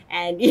 9.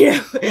 And, you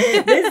know,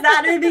 this,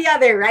 that, or the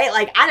other, right?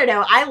 Like, I don't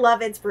know. I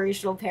love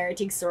inspirational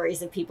parenting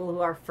stories of people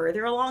who are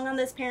further along on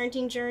this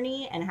parenting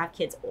journey and have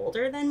kids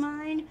older than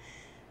mine.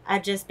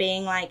 Of just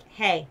being like,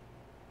 hey,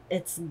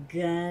 it's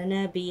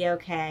gonna be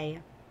okay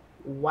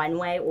one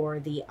way or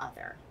the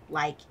other.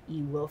 Like,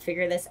 you will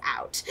figure this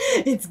out.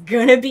 It's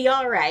gonna be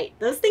all right.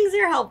 Those things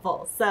are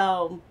helpful.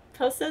 So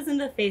post those in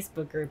the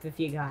Facebook group if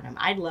you got them.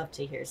 I'd love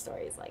to hear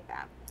stories like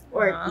that.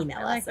 Or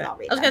email us and I'll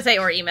read them. I was going to say,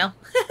 or email.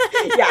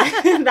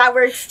 Yeah, that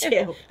works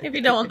too. If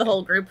you don't want the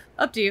whole group,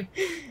 up to you.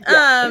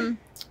 Yeah.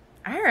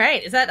 All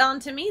right. Is that on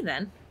to me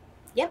then?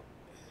 Yep.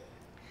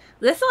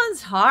 This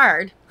one's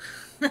hard.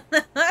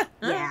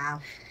 Yeah.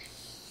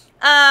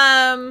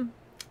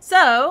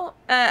 So,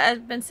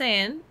 I've been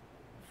saying,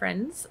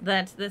 friends,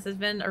 that this has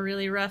been a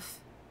really rough,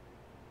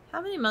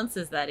 how many months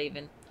is that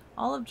even?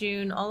 All of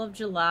June, all of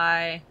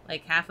July,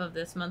 like half of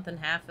this month and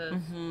half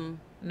of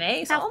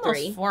May. So almost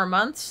 3. 4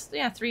 months.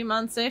 Yeah, 3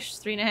 months-ish,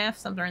 3.5,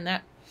 something in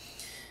that.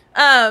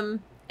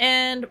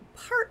 And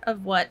part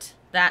of what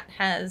that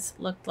has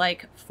looked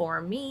like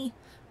for me,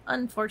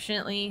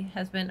 unfortunately,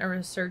 has been a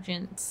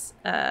resurgence,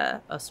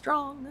 a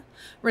strong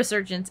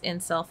resurgence in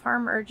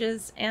self-harm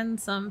urges and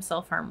some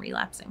self-harm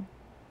relapsing,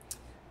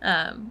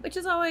 which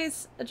is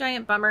always a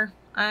giant bummer.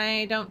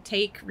 I don't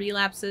take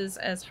relapses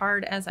as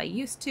hard as I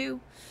used to.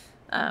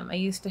 I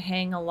used to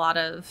hang a lot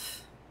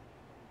of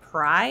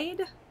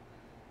pride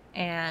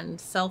and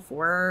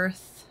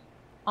self-worth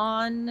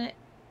on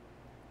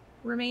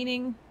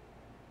remaining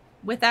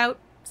without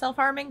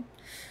self-harming.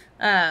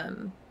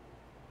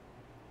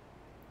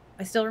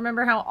 I still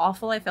remember how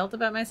awful I felt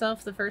about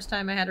myself the first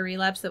time I had a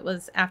relapse that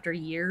was after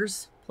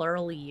years,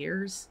 plural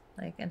years,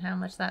 like, and how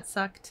much that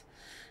sucked.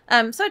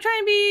 So I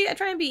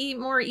try and be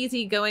more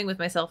easygoing with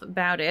myself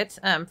about it.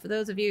 For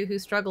those of you who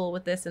struggle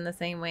with this in the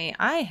same way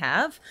I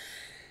have,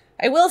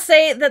 I will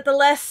say that the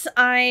less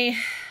I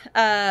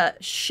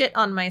shit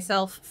on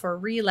myself for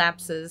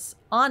relapses,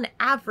 on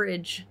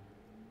average,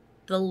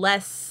 the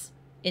less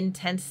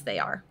intense they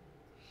are.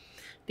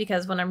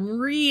 Because when I'm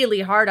really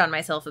hard on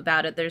myself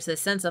about it, there's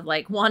this sense of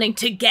like wanting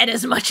to get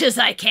as much as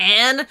I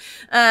can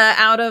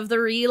out of the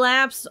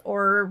relapse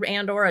or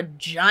a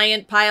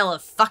giant pile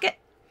of fuck it.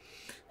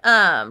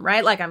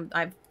 Right? Like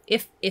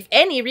if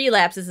any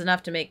relapse is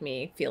enough to make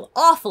me feel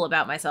awful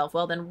about myself,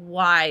 well then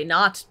why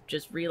not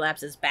just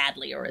relapse as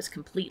badly or as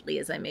completely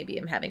as I maybe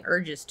am having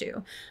urges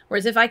to?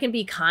 Whereas if I can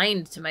be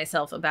kind to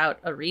myself about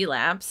a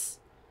relapse,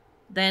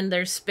 then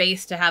there's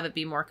space to have it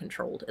be more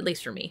controlled, at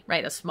least for me,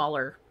 right? A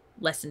smaller,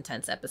 less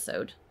intense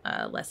episode,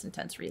 less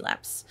intense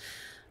relapse.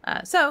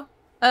 So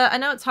I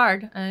know it's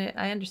hard.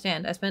 I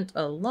understand. I spent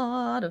a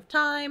lot of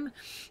time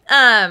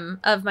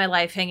of my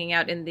life hanging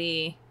out in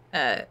the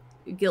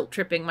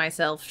guilt-tripping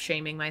myself,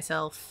 shaming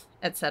myself,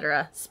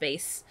 etc.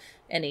 space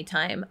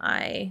anytime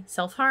I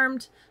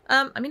self-harmed.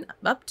 I mean,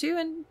 up to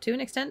and to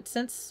an extent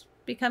since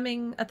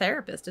becoming a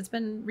therapist. It's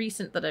been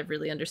recent that I've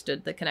really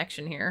understood the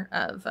connection here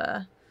of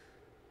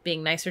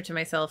being nicer to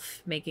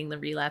myself, making the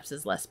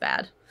relapses less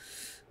bad.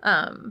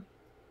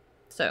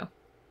 So,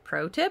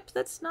 pro tip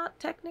that's not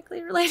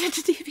technically related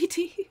to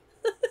DBT.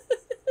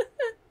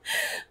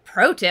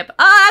 Pro tip.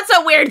 That's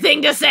a weird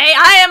thing to say.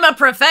 I am a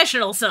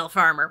professional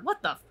self-harmer.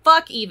 What the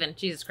fuck even?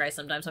 Jesus Christ,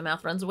 sometimes my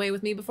mouth runs away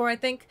with me before I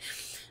think.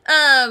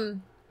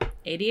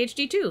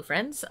 ADHD too,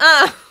 friends.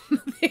 So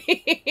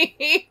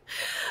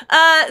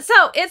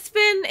it's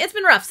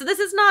been rough. So this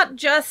is not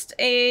just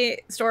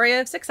a story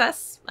of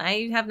success.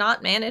 I have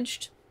not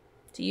managed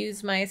to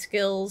use my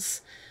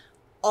skills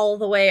all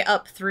the way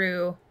up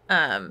through,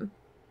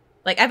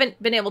 like, I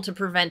haven't been able to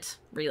prevent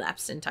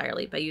relapse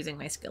entirely by using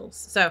my skills.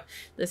 So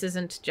this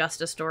isn't just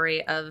a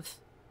story of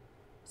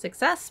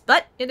success,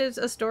 but it is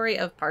a story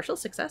of partial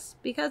success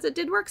because it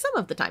did work some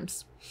of the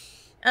times.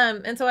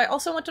 And so I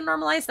also want to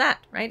normalize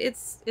that, right?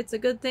 It's a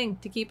good thing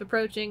to keep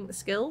approaching the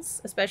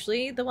skills,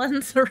 especially the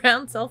ones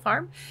around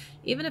self-harm,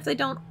 even if they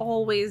don't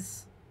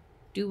always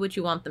do what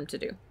you want them to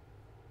do,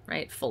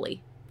 right?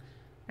 Fully.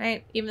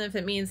 Right? Even if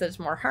it means that it's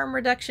more harm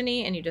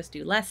reduction-y and you just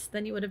do less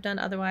than you would have done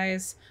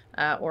otherwise,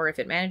 or if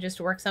it manages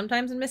to work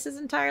sometimes and misses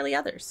entirely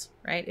others,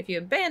 right? If you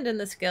abandon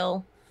the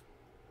skill,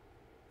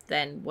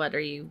 then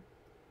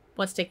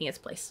what's taking its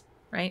place,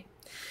 right?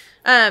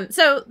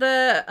 So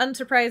the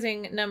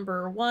unsurprising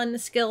number one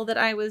skill that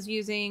I was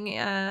using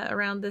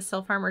around this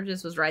self-harm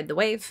urges was ride the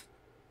wave,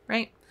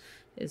 right?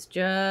 Is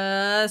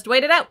just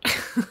wait it out,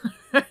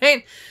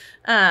 right?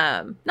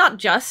 Not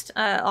just,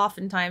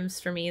 oftentimes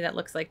for me that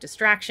looks like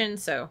distraction,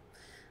 so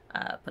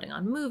putting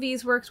on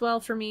movies works well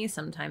for me,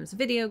 sometimes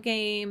video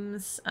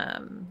games,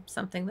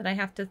 something that I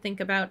have to think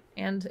about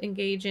and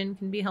engage in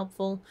can be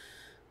helpful,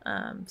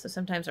 so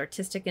sometimes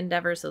artistic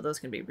endeavors, so those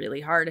can be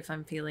really hard if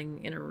I'm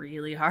feeling in a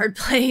really hard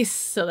place,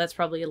 so that's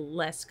probably a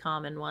less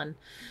common one.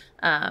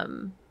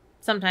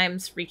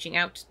 Sometimes reaching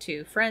out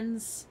to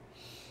friends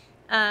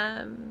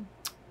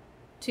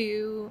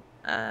to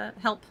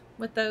help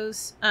with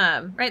those,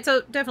 right?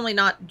 So definitely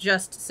not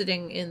just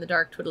sitting in the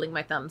dark twiddling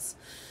my thumbs,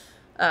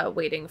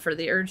 waiting for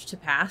the urge to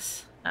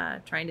pass,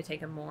 trying to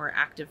take a more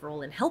active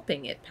role in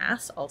helping it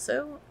pass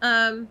also.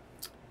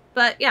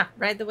 But yeah,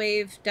 ride the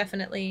wave,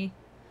 definitely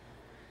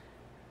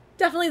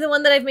the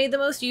one that I've made the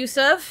most use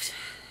of.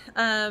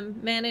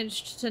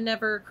 Managed to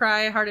never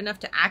cry hard enough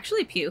to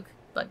actually puke,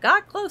 but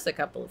got close a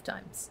couple of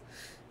times,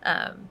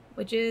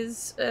 which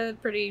is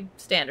pretty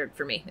standard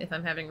for me if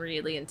I'm having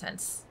really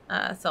intense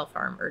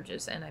self-harm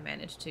urges and I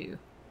manage to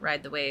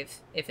ride the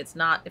wave. If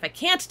I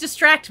can't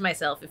distract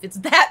myself, if it's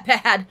that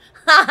bad,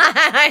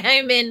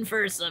 I'm in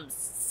for some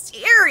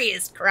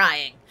serious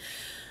crying.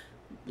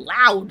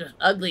 Loud,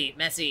 ugly,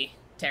 messy,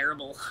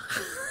 terrible,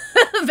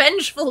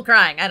 vengeful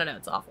crying. I don't know,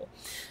 it's awful.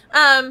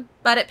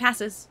 But it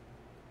passes.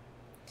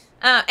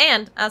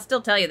 And I'll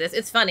still tell you this,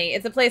 it's funny,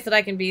 it's a place that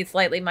I can be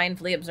slightly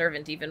mindfully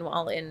observant even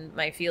while in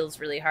my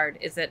feels really hard,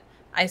 is that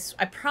I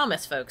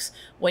promise, folks,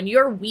 when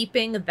you're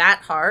weeping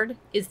that hard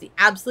is the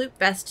absolute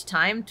best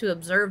time to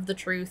observe the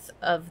truth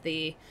of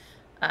the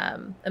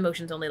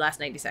emotions only last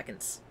 90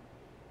 seconds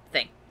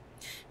thing.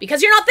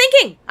 Because you're not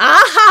thinking!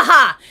 Ah ha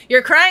ha!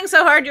 You're crying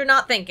so hard you're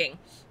not thinking.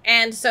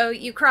 And so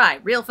you cry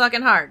real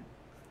fucking hard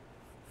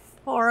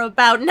for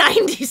about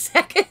 90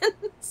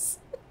 seconds.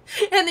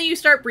 And then you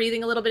start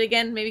breathing a little bit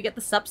again, maybe get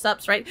the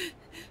sups, right?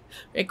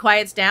 It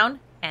quiets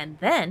down, and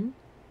then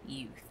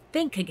you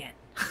think again.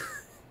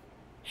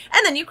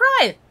 And then you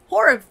cry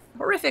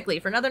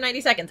horrifically for another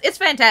 90 seconds. It's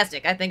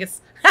fantastic. I think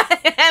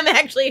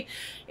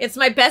it's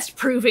my best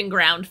proving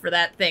ground for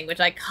that thing, which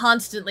I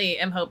constantly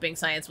am hoping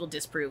science will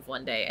disprove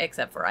one day,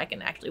 except for I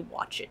can actually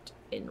watch it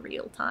in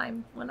real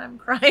time when I'm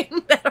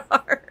crying that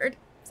hard.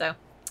 So,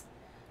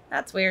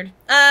 that's weird.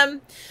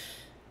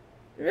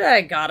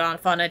 I got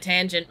off on a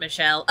tangent,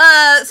 Michelle.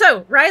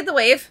 So ride the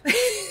wave.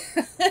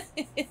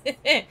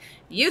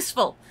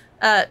 Useful.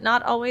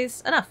 Not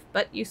always enough,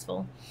 but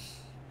useful.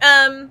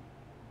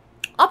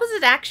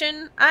 Opposite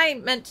action. I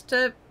meant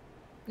to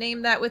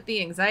name that with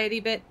the anxiety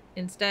bit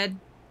instead.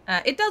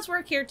 It does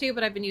work here too,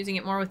 but I've been using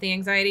it more with the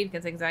anxiety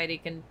because anxiety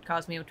can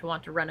cause me to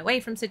want to run away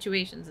from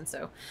situations. And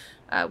so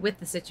with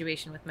the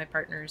situation with my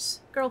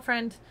partner's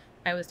girlfriend,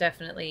 I was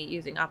definitely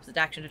using opposite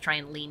action to try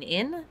and lean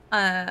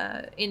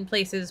in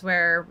places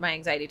where my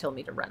anxiety told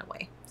me to run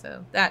away.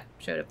 So that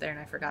showed up there and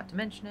I forgot to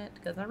mention it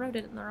because I wrote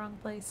it in the wrong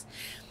place.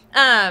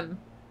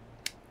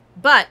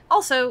 But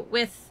also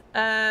with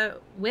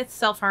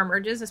self-harm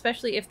urges,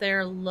 especially if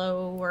they're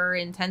lower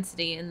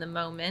intensity in the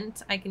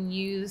moment, I can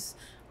use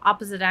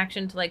opposite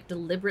action to like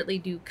deliberately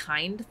do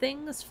kind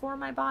things for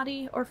my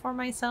body or for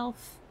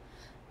myself.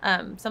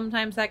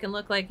 Sometimes that can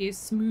look like you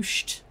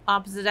smooshed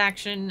opposite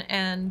action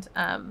and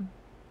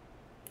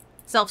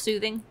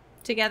self-soothing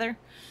together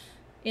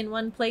in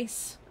one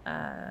place.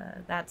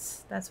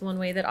 That's one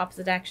way that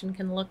opposite action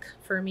can look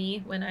for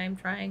me when I'm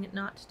trying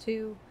not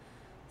to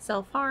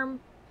self-harm.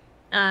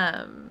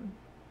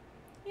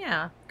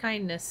 Yeah,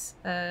 kindness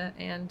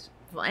and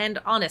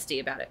honesty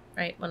about it,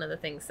 right? One of the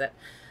things that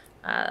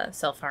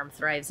self-harm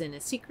thrives in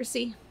is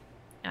secrecy.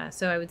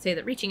 So I would say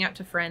that reaching out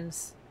to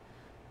friends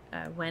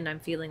when I'm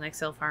feeling like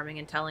self-harming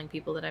and telling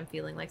people that I'm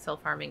feeling like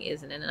self-harming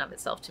is in and of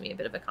itself to me a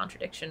bit of a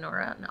contradiction or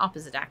an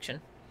opposite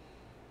action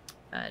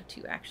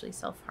to actually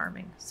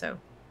self-harming. So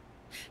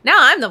now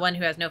I'm the one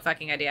who has no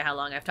fucking idea how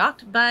long I've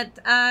talked, but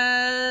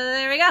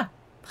there we go.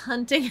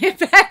 Punting it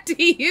back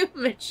to you,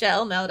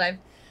 Michelle, now that I've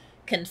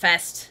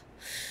confessed.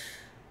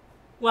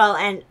 Well,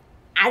 and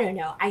I don't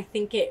know. I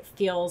think it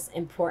feels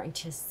important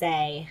to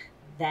say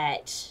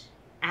that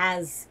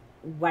as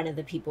one of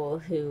the people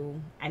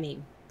who, I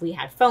mean, we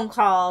had phone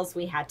calls,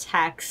 we had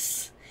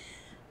texts,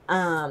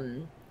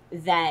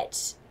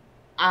 that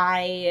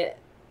I,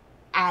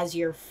 as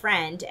your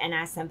friend and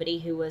as somebody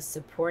who was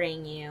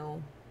supporting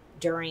you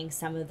during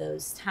some of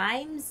those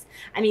times,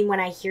 I mean, when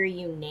I hear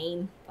you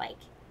name, like,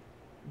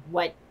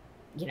 what,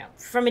 you know,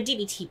 from a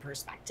DBT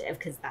perspective,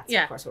 because that's,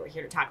 of course, what we're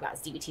here to talk about is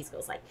DBT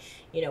skills, like,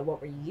 you know, what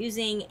were you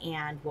using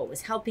and what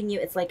was helping you?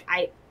 It's like,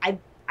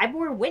 I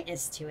bore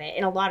witness to it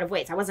in a lot of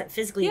ways. I wasn't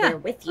physically there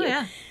with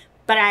you,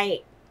 but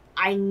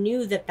I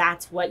knew that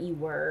that's what you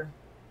were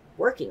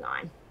working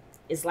on,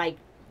 is like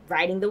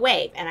riding the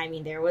wave. And I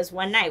mean, there was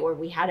one night where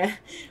we had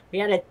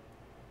a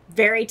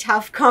very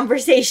tough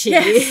conversation.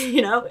 Yes.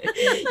 You know,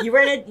 you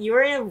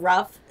were in a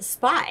rough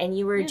spot and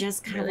you were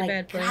just kind of really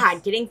like,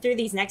 God, getting through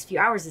these next few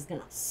hours is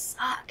gonna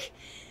suck.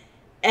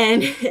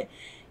 And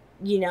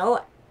you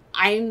know,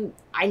 I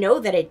know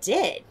that it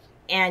did.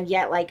 And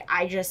yet, like,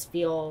 I just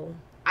feel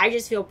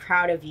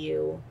proud of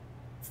you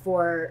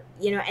for,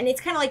 you know, and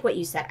it's kind of like what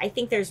you said. I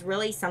think there's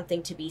really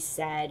something to be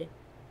said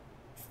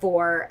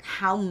for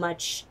how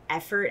much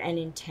effort and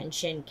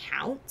intention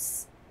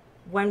counts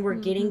when we're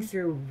getting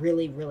through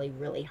really, really,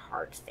 really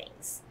hard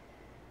things.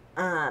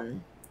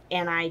 And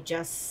I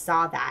just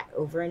saw that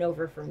over and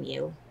over from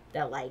you,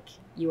 that like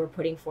you were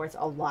putting forth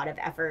a lot of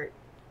effort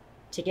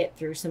to get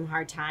through some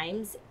hard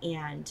times,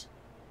 and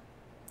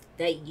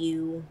that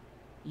you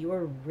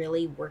were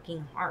really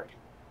working hard,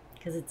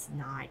 because it's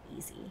not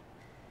easy.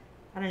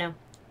 I don't know.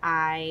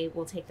 I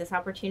will take this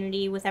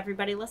opportunity with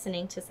everybody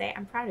listening to say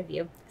I'm proud of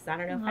you, because I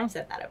don't know if I've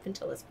said that up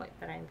until this point,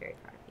 but I am very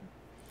proud of you.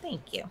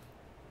 Thank you.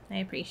 I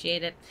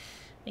appreciate it.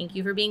 Thank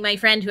you for being my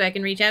friend who I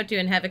can reach out to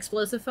and have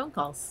explosive phone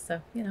calls.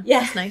 So, you know,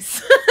 that's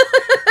nice.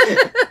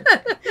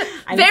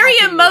 Very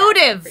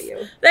emotive.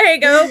 There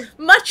you go.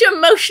 Much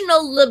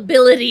emotional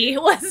lability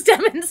was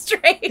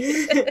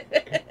demonstrated.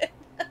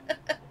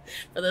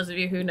 For those of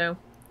you who know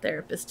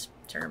therapist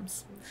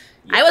terms.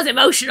 Yeah. I was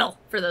emotional,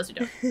 for those who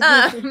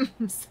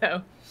don't.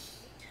 So,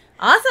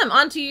 awesome.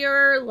 On to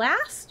your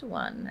last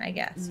one, I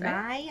guess, right?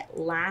 My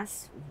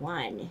last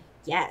one.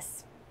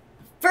 Yes.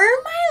 For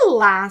my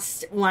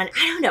last one,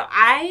 I don't know.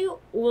 I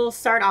will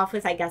start off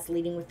with, I guess,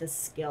 leading with a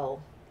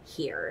skill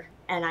here.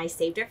 And I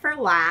saved it for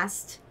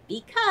last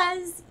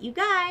because, you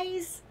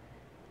guys,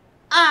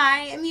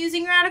 I am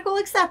using radical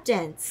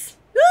acceptance.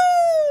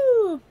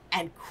 Woo!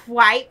 And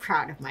quite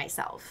proud of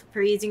myself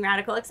for using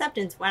radical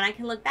acceptance, when I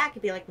can look back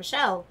and be like,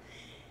 Michelle,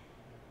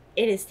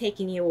 it has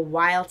taken you a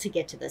while to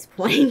get to this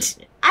point,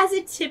 as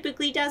it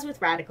typically does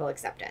with radical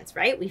acceptance,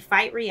 right? We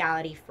fight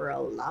reality for a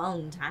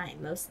long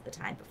time, most of the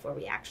time, before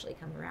we actually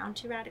come around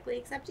to radically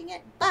accepting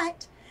it.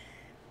 But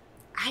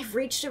I've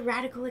reached a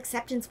radical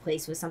acceptance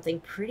place with something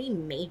pretty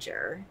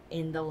major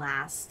in the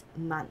last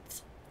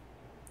month.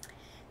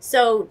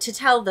 So to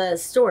tell the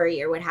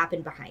story, or what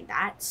happened behind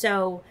that,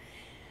 so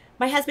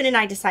my husband and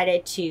I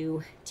decided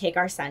to take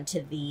our son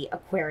to the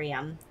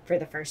aquarium for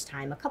the first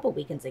time a couple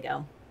weekends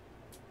ago.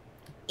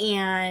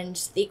 And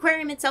the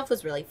aquarium itself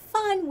was really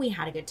fun. We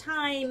had a good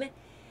time.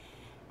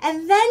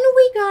 And then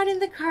we got in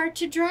the car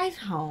to drive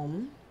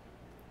home,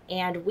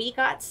 and we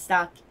got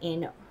stuck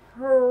in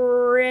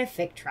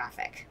horrific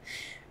traffic.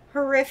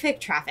 Horrific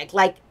traffic,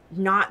 like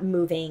not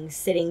moving,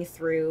 sitting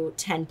through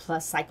 10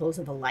 plus cycles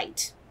of a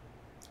light.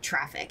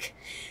 traffic.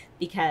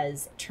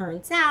 Because it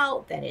turns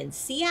out that in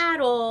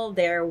Seattle,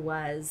 there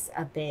was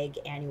a big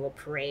annual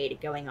parade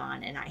going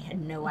on, and I had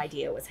no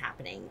idea what was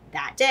happening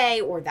that day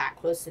or that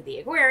close to the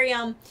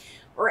aquarium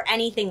or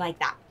anything like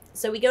that.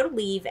 So we go to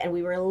leave, and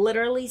we were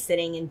literally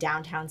sitting in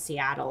downtown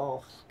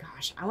Seattle,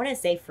 gosh, I want to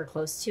say for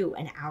close to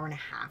an hour and a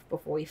half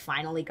before we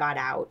finally got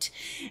out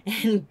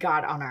and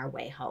got on our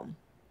way home.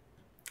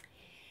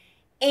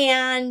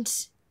 And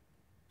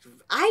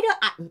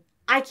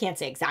I can't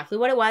say exactly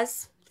what it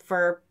was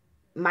for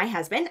my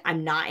husband.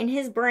 I'm not in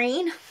his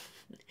brain.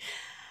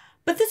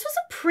 But this was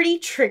a pretty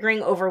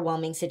triggering,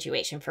 overwhelming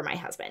situation for my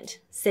husband,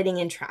 sitting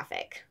in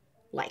traffic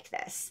like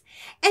this.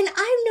 And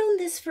I've known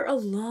this for a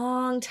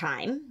long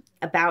time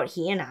about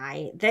he and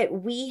I, that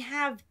we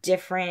have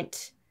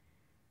different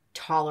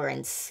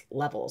tolerance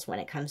levels when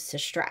it comes to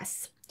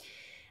stress.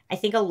 I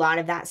think a lot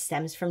of that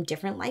stems from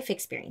different life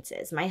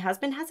experiences. My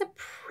husband has a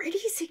pretty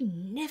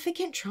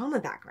significant trauma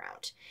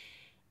background.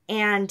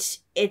 And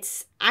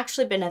it's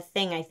actually been a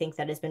thing, I think,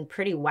 that has been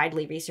pretty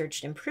widely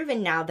researched and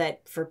proven now,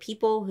 that for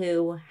people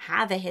who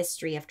have a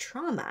history of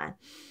trauma,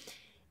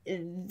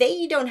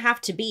 they don't have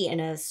to be in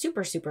a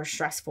super, super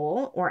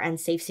stressful or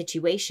unsafe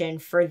situation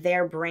for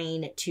their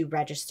brain to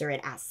register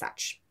it as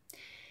such.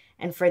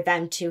 And for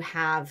them to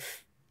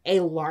have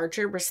a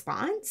larger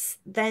response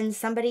than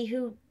somebody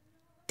who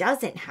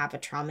doesn't have a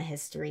trauma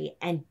history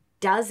and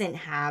doesn't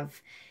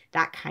have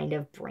that kind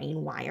of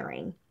brain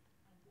wiring.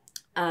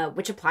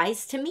 Which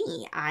applies to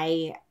me.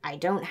 I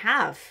don't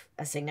have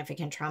a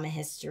significant trauma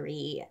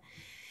history,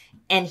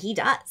 and he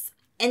does.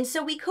 And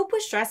so we cope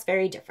with stress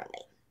very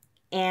differently.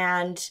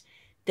 And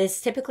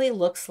this typically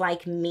looks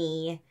like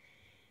me,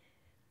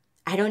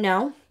 I don't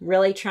know,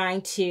 really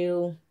trying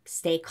to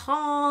stay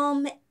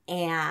calm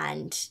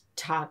and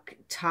talk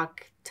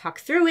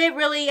through it,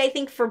 really, I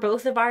think, for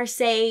both of our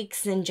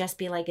sakes, and just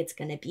be like, it's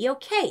going to be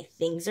okay.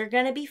 Things are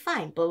going to be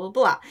fine, blah, blah,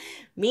 blah.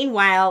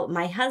 Meanwhile,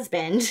 my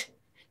husband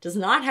does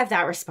not have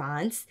that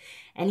response.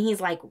 And he's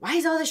like, why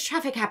is all this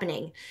traffic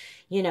happening?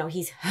 You know,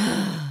 he's,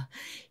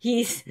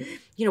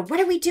 you know, what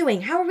are we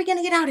doing? How are we going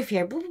to get out of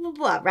here? Blah, blah, blah,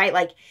 blah, right?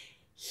 Like,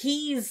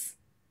 he's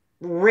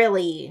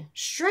really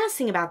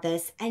stressing about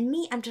this. And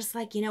me, I'm just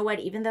like, you know what?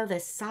 Even though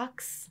this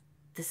sucks,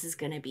 this is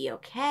going to be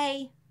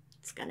okay.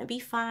 It's going to be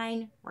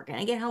fine. We're going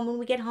to get home when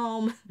we get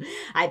home.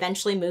 I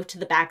eventually moved to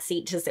the back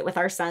seat to sit with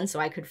our son so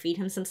I could feed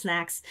him some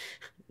snacks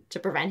to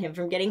prevent him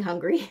from getting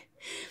hungry.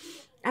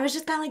 I was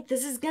just kind of like,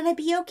 this is going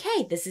to be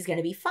okay. This is going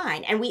to be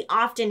fine. And we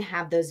often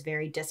have those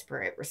very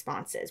disparate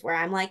responses where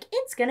I'm like,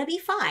 it's going to be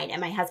fine. And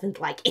my husband's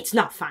like, it's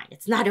not fine.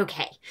 It's not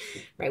okay.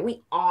 Right?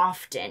 We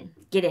often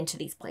get into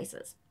these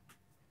places.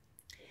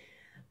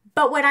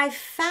 But what I've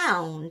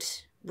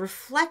found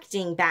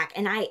reflecting back,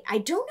 and I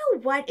don't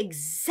know what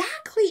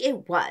exactly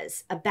it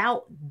was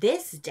about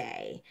this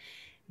day,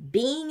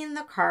 being in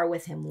the car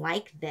with him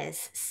like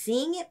this,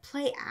 seeing it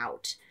play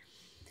out.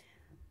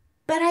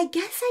 But I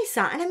guess I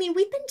saw, and I mean,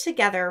 we've been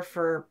together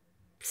for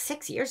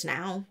 6 years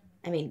now.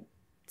 I mean,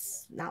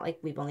 it's not like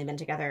we've only been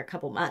together a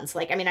couple months.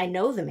 Like, I mean, I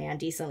know the man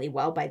decently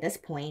well by this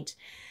point,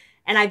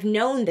 and I've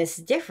known this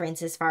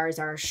difference as far as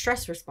our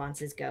stress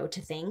responses go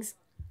to things.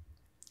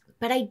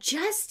 But I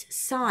just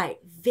saw it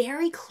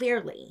very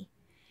clearly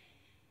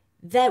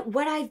that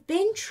what I've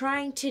been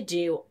trying to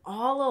do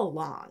all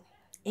along,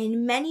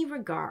 in many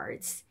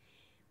regards,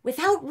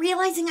 without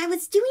realizing I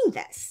was doing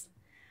this,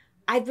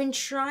 I've been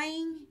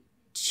trying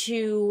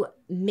to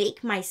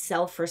make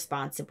myself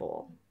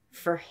responsible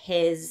for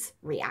his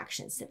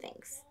reactions to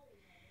things.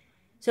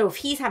 So if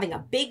he's having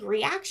a big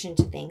reaction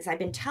to things, I've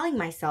been telling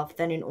myself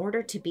that in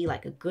order to be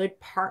like a good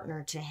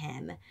partner to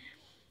him,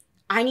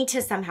 I need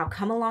to somehow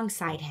come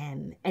alongside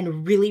him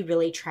and really,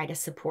 really try to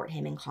support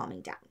him in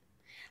calming down.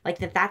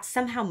 Like that's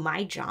somehow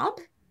my job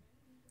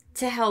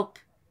to help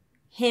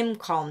him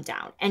calm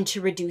down and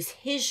to reduce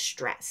his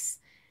stress.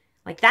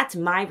 Like that's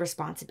my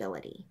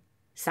responsibility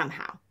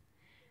somehow.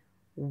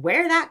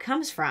 Where that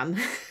comes from,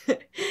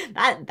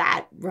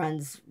 that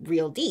runs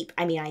real deep.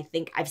 I mean, I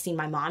think I've seen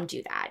my mom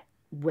do that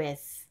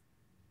with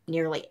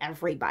nearly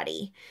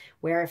everybody,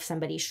 where if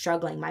somebody's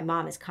struggling, my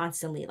mom is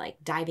constantly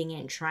like diving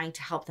in, trying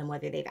to help them,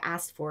 whether they've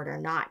asked for it or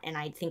not. And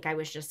I think I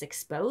was just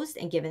exposed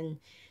and given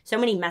so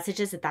many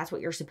messages that that's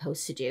what you're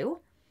supposed to do,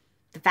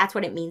 that that's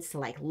what it means to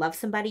like love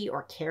somebody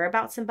or care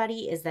about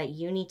somebody, is that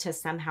you need to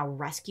somehow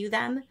rescue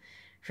them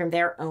from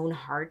their own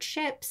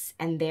hardships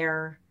and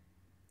their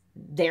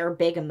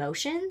big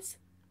emotions.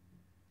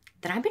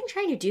 That I've been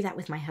trying to do that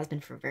with my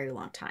husband for a very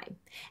long time.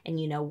 And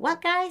you know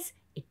what, guys?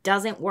 It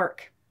doesn't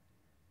work.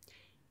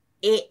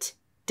 It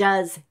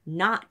does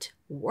not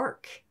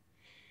work.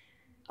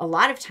 A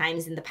lot of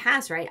times in the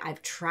past, right,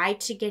 I've tried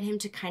to get him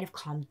to kind of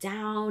calm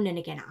down. And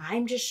again,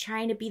 I'm just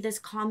trying to be this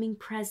calming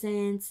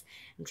presence.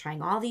 I'm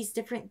trying all these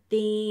different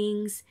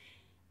things.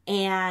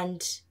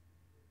 And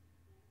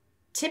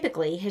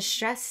typically his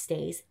stress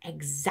stays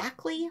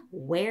exactly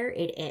where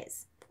it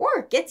is,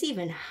 or gets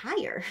even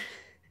higher.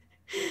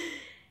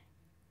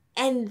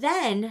 And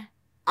then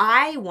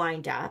I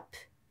wind up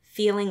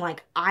feeling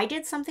like I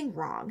did something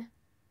wrong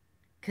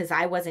because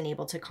I wasn't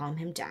able to calm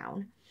him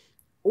down.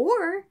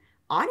 Or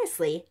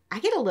honestly, I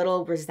get a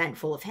little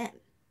resentful of him.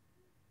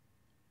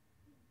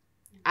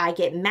 I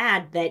get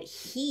mad that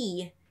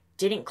he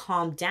didn't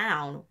calm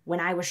down when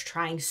I was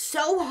trying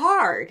so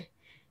hard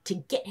to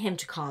get him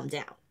to calm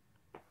down.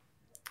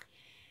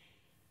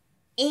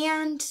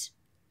 And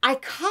I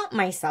caught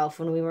myself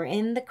when we were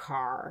in the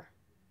car,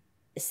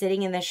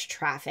 sitting in this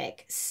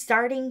traffic,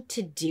 starting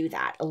to do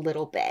that a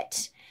little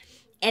bit.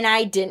 And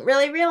I didn't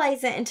really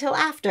realize it until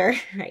after,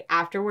 right?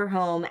 After we're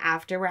home,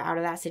 after we're out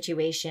of that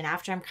situation,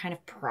 after I'm kind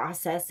of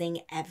processing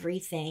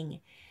everything.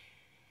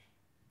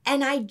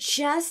 And I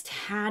just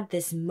had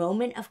this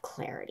moment of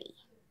clarity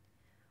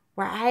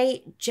where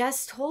I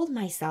just told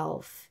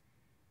myself,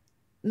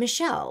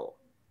 Michelle,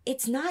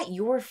 it's not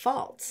your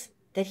fault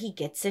that he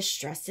gets as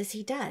stressed as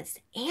he does.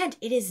 And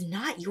it is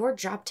not your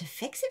job to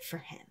fix it for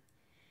him.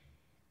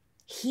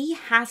 He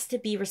has to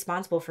be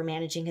responsible for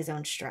managing his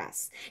own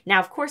stress. Now,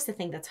 of course, the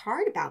thing that's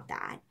hard about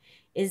that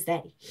is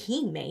that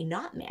he may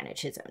not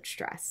manage his own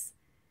stress,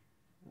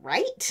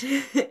 right?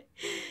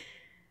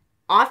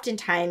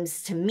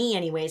 Oftentimes, to me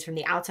anyways, from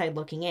the outside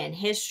looking in,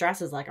 his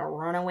stress is like a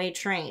runaway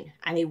train.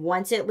 I mean,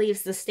 once it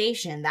leaves the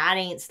station, that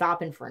ain't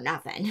stopping for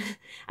nothing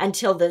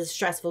until the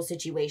stressful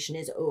situation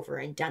is over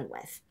and done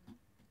with.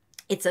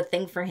 It's a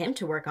thing for him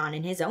to work on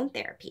in his own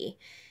therapy,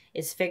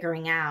 is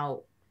figuring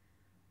out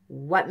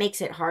what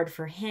makes it hard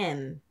for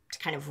him to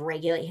kind of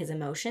regulate his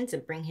emotions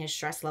and bring his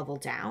stress level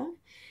down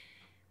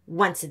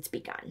once it's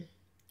begun.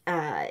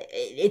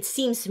 It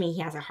seems to me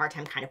he has a hard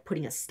time kind of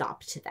putting a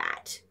stop to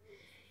that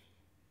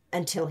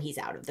until he's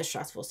out of the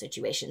stressful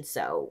situation.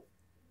 So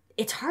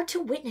it's hard to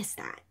witness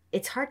that.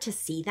 It's hard to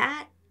see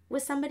that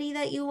with somebody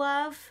that you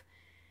love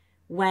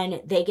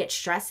when they get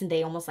stressed and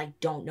they almost like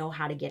don't know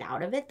how to get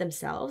out of it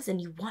themselves, and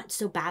you want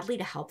so badly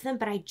to help them.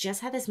 But I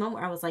just had this moment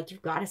where I was like,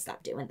 you've got to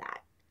stop doing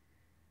that.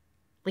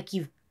 Like,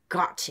 you've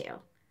got to.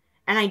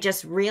 And I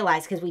just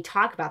realized, because we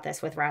talk about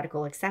this with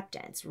radical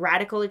acceptance.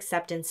 Radical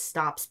acceptance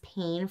stops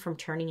pain from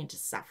turning into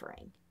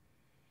suffering.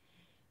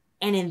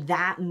 And in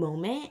that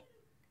moment,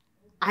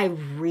 I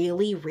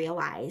really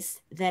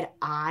realized that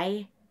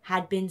I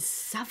had been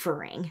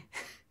suffering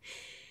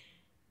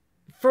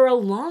for a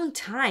long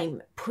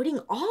time, putting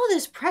all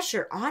this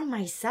pressure on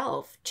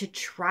myself to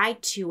try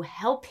to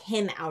help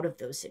him out of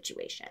those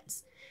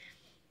situations.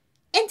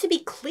 And to be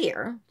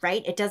clear,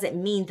 right, it doesn't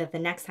mean that the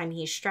next time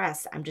he's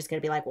stressed, I'm just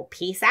going to be like, well,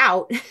 peace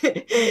out,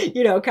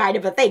 kind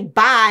of a thing.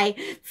 Bye.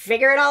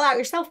 Figure it all out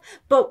yourself.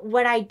 But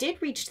what I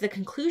did reach to the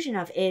conclusion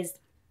of is,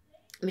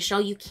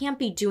 Michelle, you can't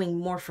be doing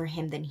more for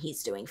him than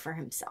he's doing for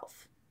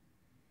himself.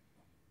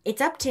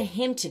 It's up to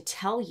him to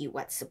tell you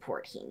what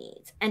support he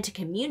needs and to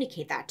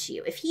communicate that to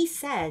you. If he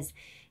says,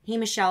 hey,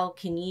 Michelle,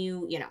 can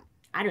you,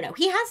 I don't know.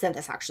 He has done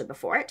this actually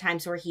before at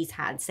times where he's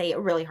had, say, a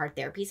really hard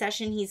therapy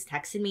session. He's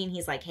texted me and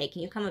he's like, hey,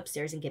 can you come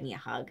upstairs and give me a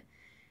hug?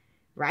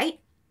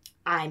 Right?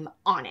 I'm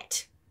on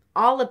it.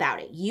 All about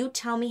it. You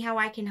tell me how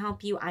I can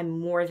help you. I'm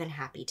more than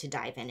happy to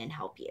dive in and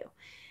help you.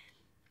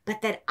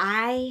 But that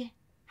I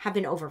have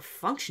been over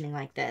functioning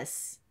like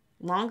this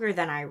longer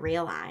than I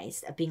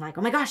realized, of being like,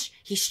 oh my gosh,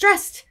 he's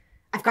stressed.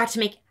 I've got to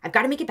make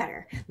it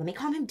better. Let me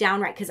calm him down,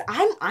 right? Because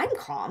I'm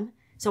calm,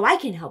 so I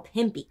can help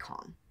him be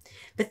calm.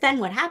 But then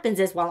what happens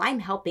is, while I'm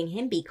helping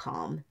him be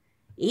calm,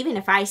 even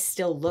if I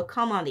still look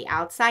calm on the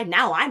outside,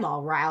 now I'm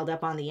all riled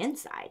up on the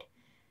inside,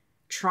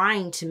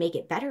 trying to make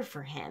it better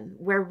for him.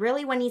 Where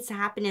really what needs to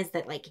happen is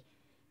that, like,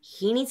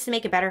 he needs to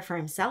make it better for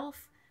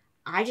himself.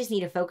 I just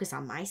need to focus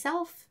on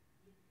myself.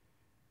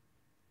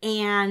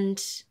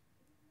 And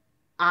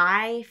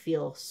I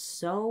feel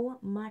so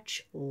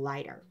much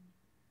lighter.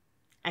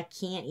 I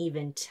can't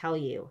even tell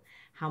you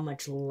how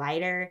much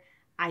lighter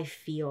I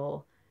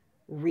feel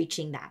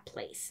reaching that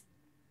place.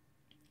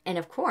 And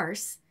of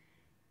course,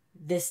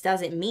 this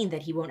doesn't mean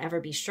that he won't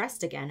ever be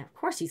stressed again. Of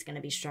course he's going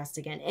to be stressed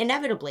again,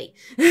 inevitably.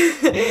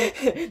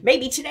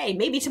 Maybe today,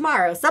 maybe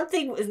tomorrow.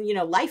 Something,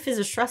 life is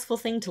a stressful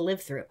thing to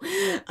live through.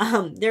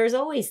 There's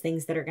always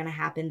things that are going to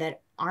happen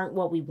that aren't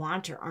what we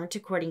want or aren't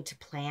according to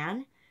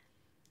plan.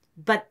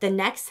 But the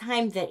next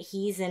time that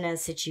he's in a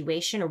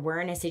situation, or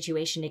we're in a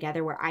situation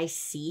together where I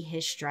see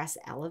his stress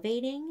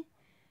elevating,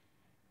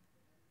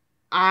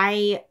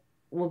 I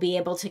will be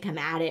able to come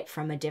at it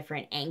from a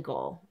different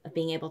angle of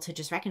being able to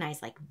just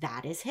recognize, like,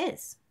 that is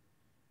his.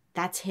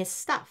 That's his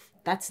stuff.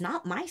 That's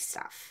not my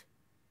stuff.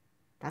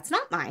 That's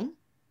not mine.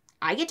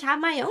 I get to have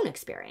my own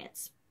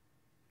experience.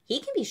 He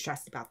can be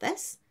stressed about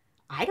this.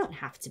 I don't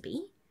have to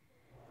be.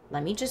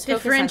 Let me just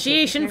focus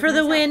differentiation for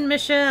the win,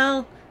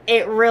 Michelle.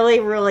 It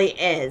really, really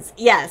is.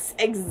 Yes,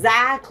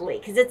 exactly.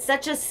 Because it's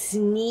such a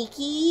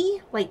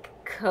sneaky, like,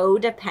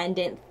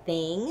 codependent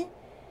thing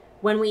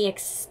when we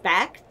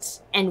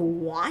expect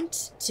and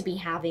want to be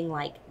having,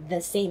 like, the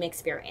same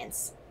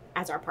experience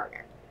as our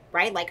partner,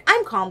 right? Like,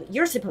 I'm calm,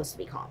 you're supposed to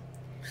be calm.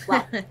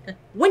 Well,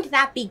 wouldn't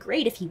that be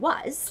great if he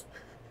was?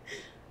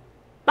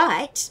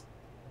 But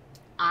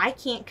I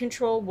can't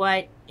control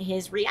what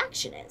his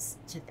reaction is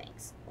to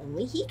things.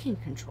 Only he can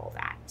control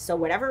that. So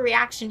whatever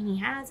reaction he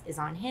has is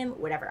on him.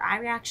 Whatever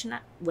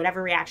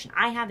reaction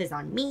I have is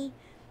on me.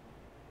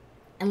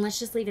 And let's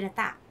just leave it at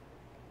that.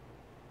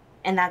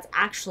 And that's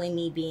actually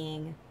me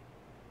being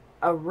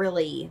a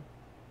really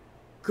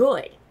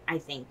good, I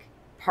think,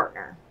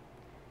 partner,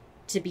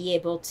 to be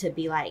able to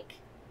be like,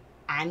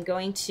 I'm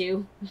going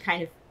to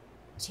kind of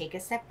take a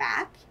step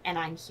back, and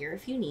I'm here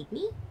if you need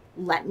me.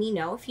 Let me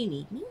know if you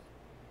need me.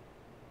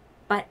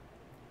 But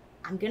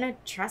I'm going to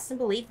trust and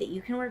believe that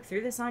you can work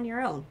through this on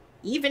your own,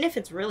 even if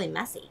it's really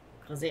messy,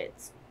 because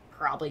it's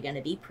probably going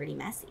to be pretty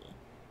messy.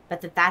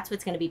 But that's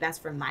what's going to be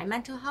best for my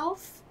mental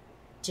health,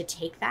 to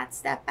take that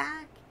step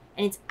back.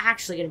 And it's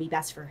actually going to be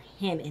best for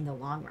him in the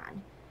long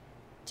run,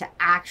 to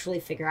actually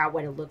figure out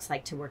what it looks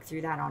like to work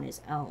through that on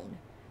his own,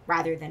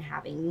 rather than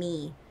having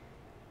me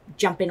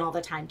jump in all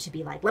the time to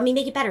be like, let me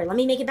make it better, let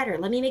me make it better,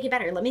 let me make it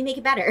better, let me make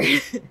it better.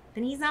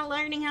 Then he's not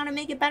learning how to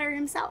make it better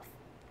himself.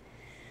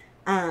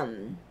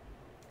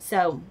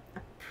 So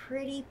a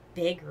pretty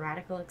big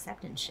radical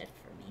acceptance shift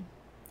for me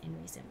in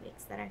recent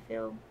weeks that I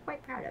feel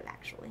quite proud of,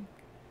 actually.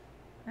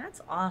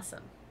 That's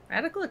awesome.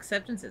 Radical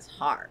acceptance is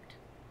hard.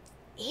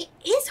 It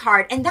is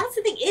hard. And that's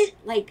the thing.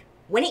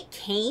 When it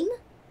came,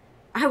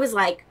 I was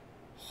like,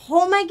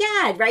 oh my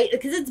God, right?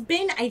 Because it's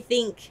been, I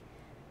think,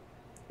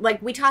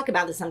 like we talk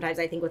about this sometimes,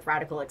 I think, with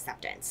radical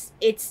acceptance.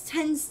 It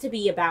tends to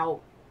be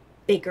about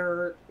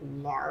bigger,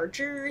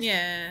 larger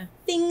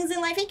things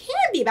in life. It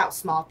can be about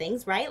small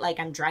things, right? Like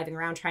I'm driving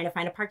around trying to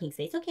find a parking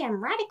space. Okay,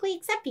 I'm radically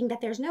accepting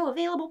that there's no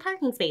available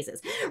parking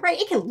spaces, right?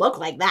 It can look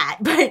like that.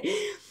 But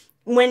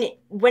when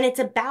it's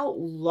about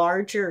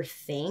larger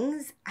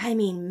things, I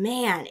mean,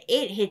 man,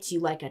 it hits you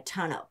like a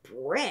ton of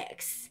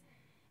bricks.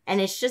 And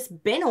it's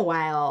just been a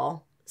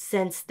while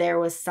since there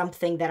was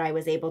something that I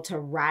was able to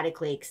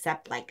radically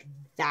accept like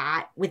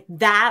that, with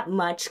that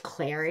much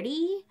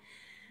clarity.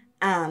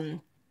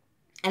 And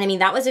I mean,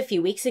 that was a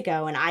few weeks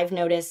ago, and I've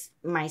noticed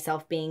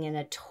myself being in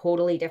a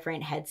totally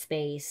different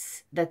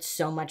headspace that's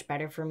so much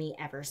better for me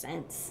ever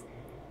since.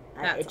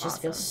 It just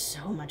awesome. Feels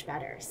so much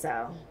better.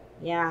 So,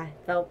 yeah,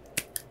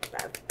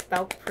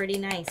 felt pretty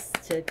nice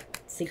to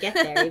get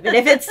there, even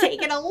if it's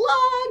taken a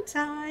long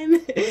time.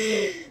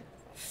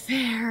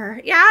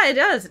 Fair. Yeah, it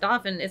does.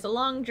 It's a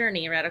long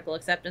journey, radical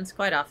acceptance,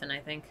 quite often, I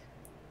think.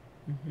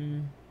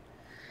 Mm-hmm.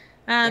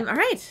 All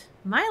right.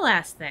 My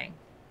last thing,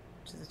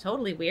 which is a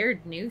totally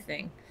weird new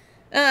thing.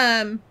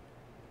 So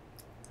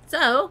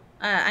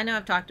I know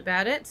I've talked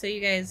about it, so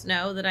you guys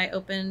know that I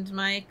opened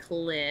my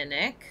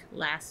clinic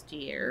last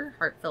year,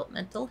 Heartfelt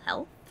Mental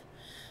Health.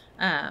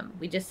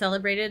 We just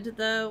celebrated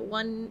the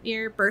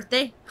 1-year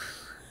birthday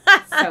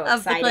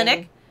of the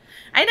clinic.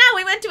 I know,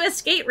 we went to a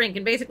skate rink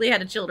and basically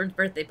had a children's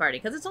birthday party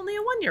because it's only a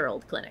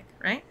 1-year-old clinic,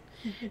 right?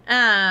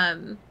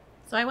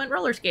 So I went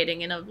roller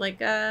skating in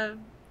a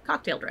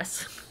cocktail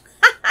dress.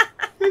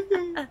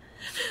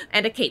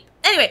 And a cape.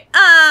 Anyway,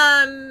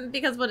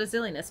 because what a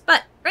silliness.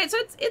 But right, so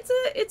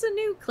it's a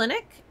new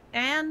clinic,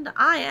 and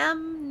I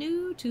am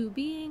new to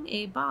being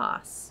a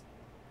boss.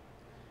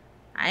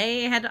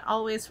 I had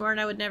always sworn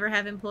I would never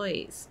have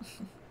employees.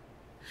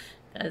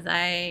 Because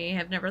I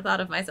have never thought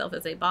of myself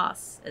as a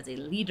boss, as a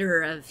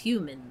leader of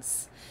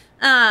humans.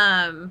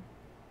 And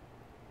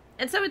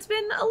so it's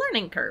been a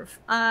learning curve.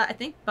 I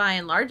think by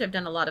and large I've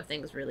done a lot of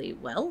things really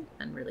well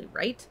and really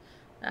right.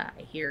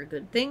 I hear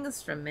good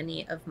things from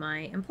many of my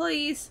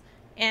employees,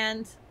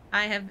 and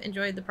I have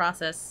enjoyed the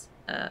process,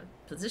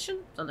 position,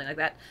 something like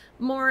that,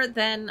 more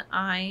than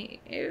I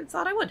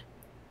thought I would,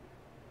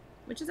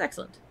 which is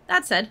excellent.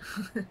 That said,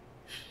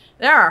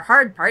 there are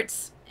hard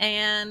parts,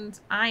 and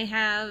I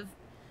have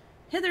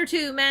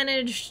hitherto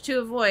managed to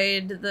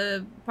avoid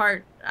the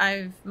part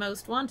I've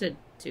most wanted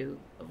to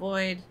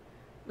avoid,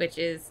 which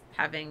is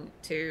having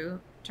to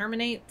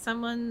terminate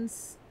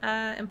someone's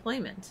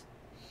employment.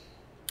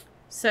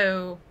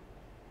 So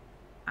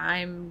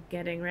I'm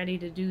getting ready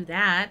to do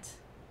that.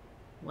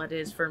 What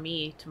is for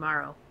me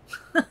tomorrow?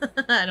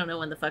 I don't know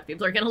when the fuck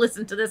people are going to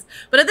listen to this,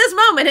 but at this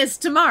moment it's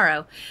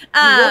tomorrow.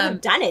 You will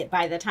have done it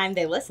by the time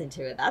they listen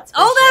to it. That's for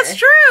sure. That's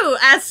true.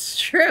 That's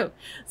true.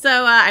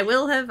 So I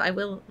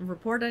will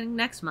reporting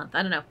next month.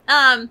 I don't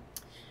know.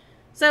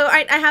 So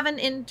I have an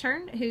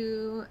intern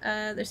who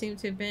there seems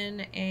to have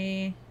been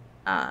a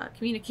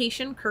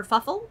communication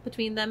kerfuffle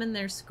between them and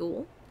their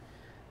school.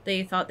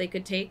 They thought they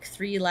could take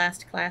 3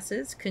 last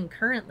classes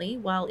concurrently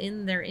while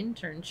in their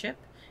internship,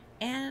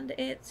 and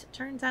it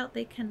turns out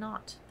they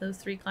cannot. Those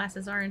 3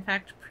 classes are, in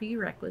fact,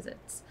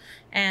 prerequisites.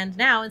 And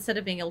now, instead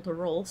of being able to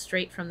roll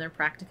straight from their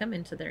practicum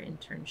into their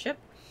internship,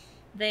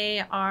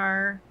 they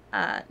are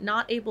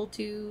not able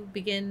to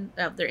begin...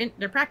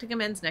 their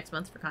practicum ends next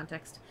month, for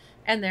context,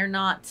 and they're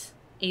not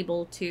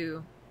able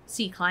to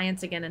see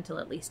clients again until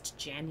at least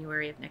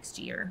January of next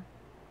year.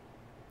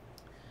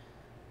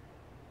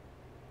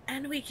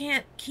 And we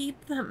can't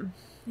keep them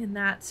in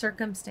that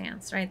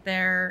circumstance, right?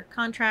 Their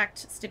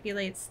contract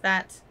stipulates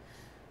that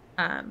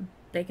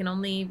they can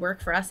only work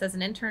for us as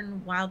an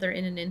intern while they're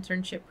in an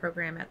internship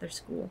program at their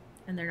school,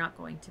 and they're not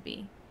going to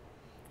be.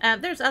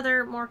 There's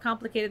other more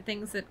complicated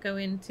things that go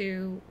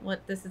into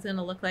what this is going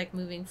to look like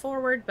moving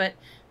forward, but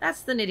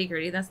that's the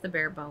nitty-gritty, that's the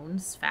bare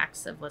bones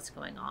facts of what's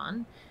going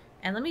on.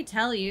 And let me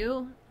tell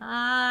you,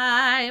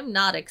 I am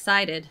not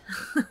excited.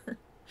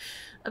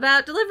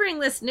 about delivering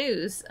this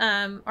news,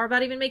 or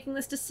about even making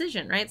this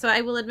decision, right? So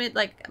I will admit,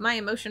 like, my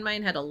emotion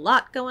mind had a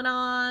lot going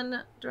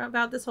on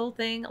about this whole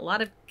thing. A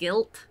lot of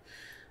guilt,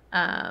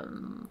 a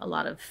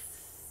lot of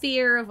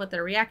fear of what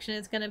their reaction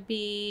is going to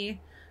be.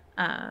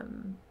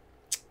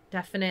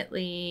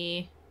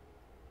 Definitely,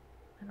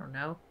 I don't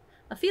know,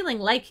 a feeling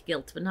like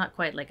guilt, but not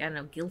quite, like, I don't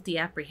know, guilty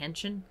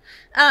apprehension.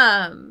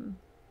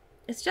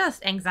 It's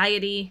just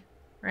anxiety,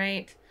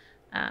 right?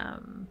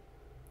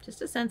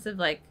 Just a sense of,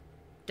 like,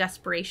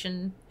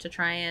 desperation to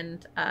try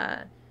and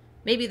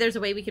maybe there's a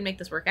way we can make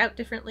this work out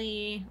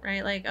differently,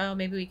 right? Like, oh,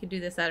 maybe we could do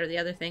this, that, or the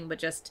other thing, but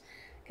just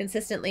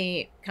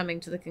consistently coming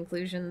to the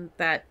conclusion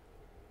that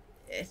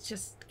it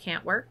just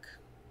can't work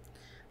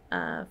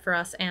for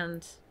us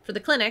and for the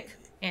clinic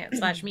and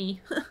slash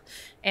me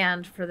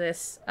and for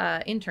this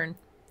intern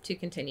to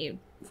continue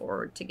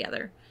forward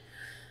together.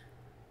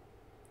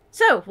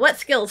 So, what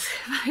skills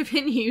have I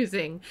been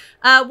using?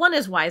 One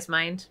is Wise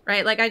Mind,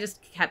 right? Like, I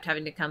just kept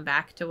having to come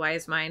back to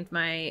Wise Mind.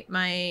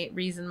 My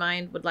reason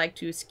mind would like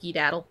to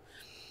skedaddle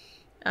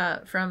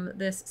from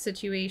this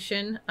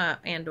situation,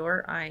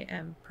 and/or I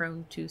am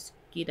prone to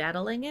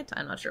skedaddling it.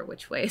 I'm not sure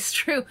which way is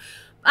true.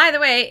 Either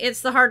way,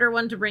 it's the harder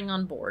one to bring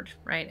on board,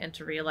 right? And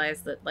to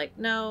realize that, like,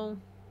 no,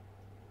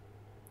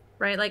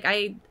 right? Like,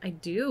 I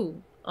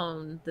do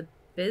own the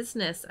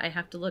business. I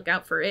have to look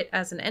out for it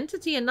as an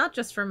entity and not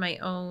just for my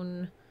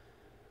own,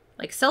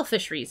 like,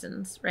 selfish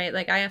reasons, right?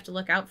 Like, I have to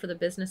look out for the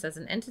business as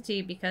an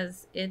entity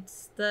because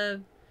it's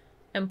the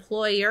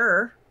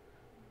employer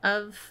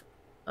of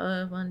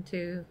 1,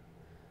 2,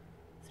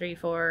 3,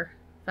 4,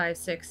 5,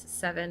 6,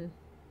 7,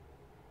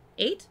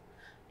 8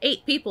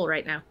 people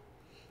right now.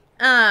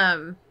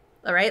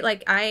 All right,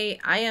 like, I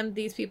am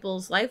these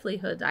people's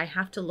livelihood. I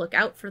have to look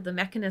out for the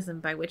mechanism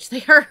by which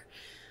they are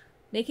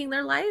making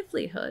their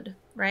livelihood,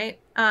 right?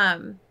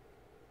 And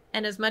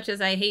as much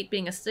as I hate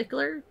being a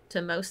stickler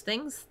to most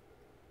things,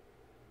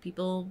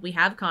 we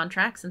have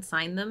contracts and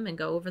sign them and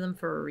go over them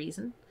for a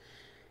reason.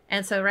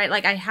 And so, right,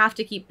 like, I have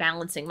to keep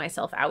balancing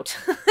myself out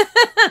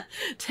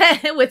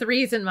with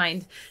reason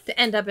mind to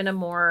end up in a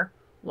more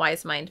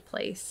Wise Mind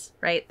place,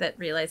 right? That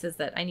realizes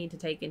that I need to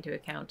take into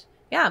account,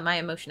 yeah, my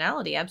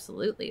emotionality,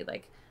 absolutely.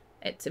 Like,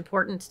 it's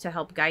important to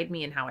help guide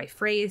me in how I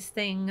phrase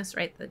things,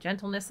 right? The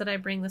gentleness that I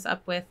bring this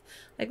up with.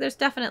 Like, there's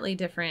definitely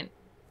different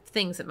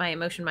things that my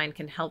emotion mind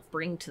can help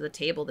bring to the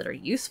table that are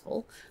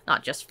useful,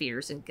 not just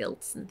fears and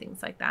guilts and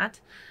things like that.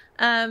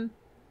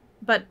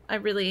 But I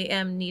really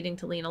am needing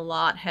to lean a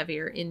lot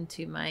heavier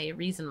into my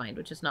reason mind,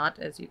 which is not,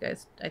 as you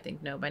guys, I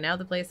think, know by now,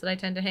 the place that I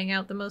tend to hang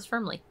out the most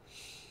firmly.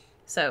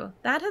 So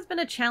that has been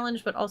a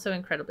challenge, but also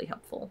incredibly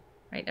helpful,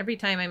 right? Every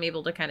time I'm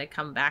able to kind of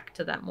come back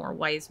to that more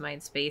Wise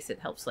Mind space, it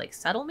helps, like,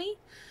 settle me.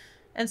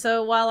 And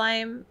so while I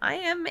am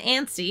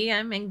antsy,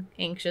 I'm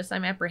anxious,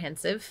 I'm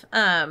apprehensive,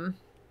 and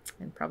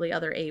probably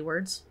other A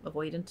words,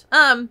 avoidant.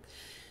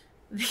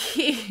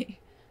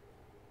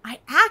 I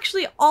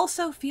actually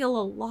also feel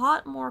a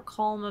lot more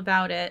calm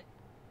about it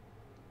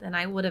than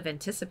I would have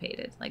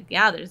anticipated. Like,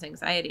 yeah, there's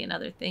anxiety and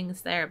other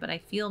things there, but I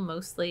feel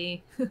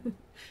mostly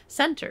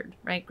centered,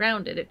 right?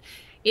 Grounded.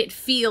 It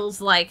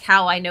feels like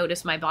how I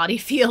notice my body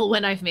feel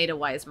when I've made a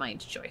Wise Mind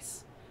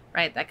choice,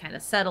 right? That kind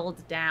of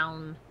settled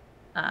down,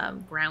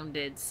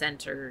 grounded,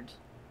 centered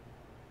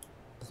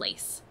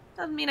place.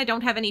 Doesn't mean I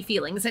don't have any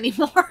feelings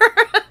anymore.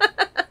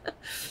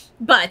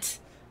 But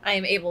I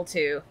am able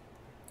to,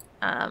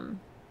 I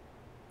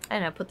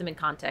don't know, put them in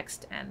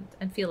context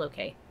and feel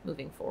okay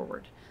moving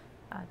forward,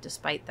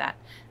 despite that.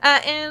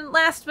 And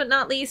last but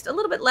not least, a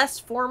little bit less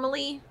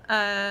formally,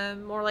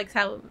 more like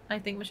how I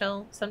think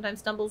Michelle sometimes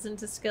stumbles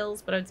into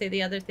skills, but I would say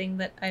the other thing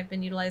that I've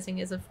been utilizing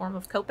is a form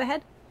of cope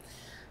ahead.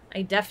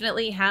 I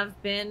definitely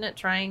have been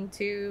trying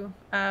to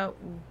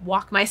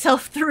walk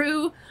myself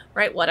through,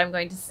 right, what I'm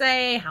going to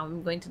say, how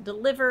I'm going to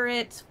deliver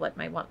it, what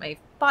I want my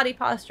body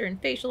posture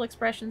and facial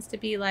expressions to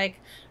be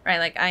like, right?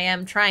 Like, I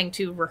am trying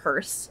to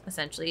rehearse,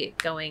 essentially,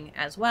 going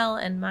as well,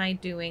 and my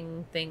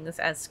doing things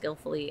as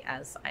skillfully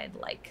as I'd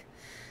like.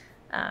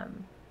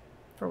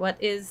 For what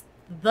is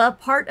the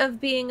part of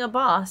being a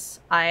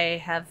boss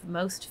I have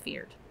most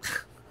feared.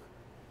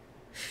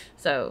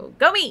 So,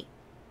 go me!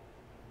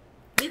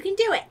 You can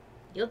do it.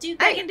 You'll do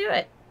great. I can do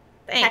it.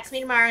 Thanks. Text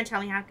me tomorrow and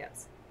tell me how it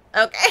goes.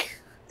 Okay.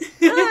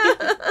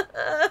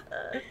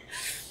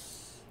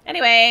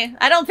 Anyway,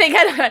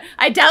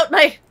 I doubt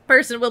my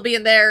person will be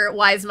in their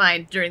Wise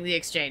Mind during the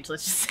exchange.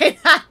 Let's just say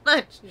that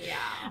much. Yeah.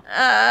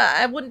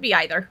 I wouldn't be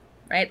either,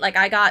 right? Like,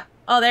 I got,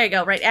 oh, there you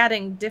go, right?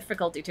 Adding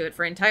difficulty to it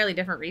for entirely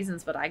different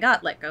reasons, but I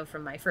got let go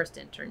from my first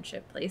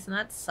internship place, and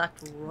that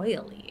sucked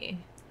royally,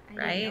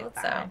 right?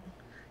 So,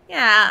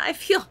 yeah, I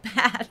feel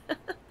bad.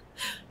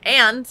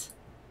 And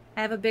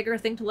I have a bigger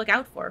thing to look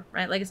out for,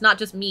 right? Like, it's not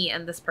just me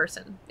and this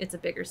person. It's a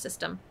bigger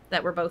system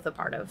that we're both a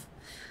part of,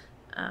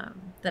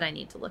 that I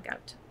need to look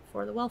out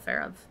for the welfare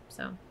of.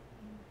 So,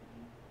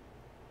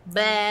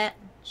 but,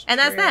 and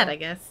that's that, I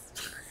guess.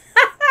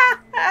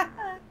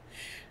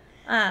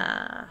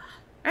 All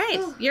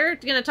right, you're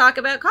going to talk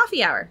about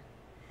coffee hour.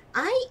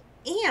 I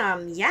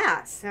am,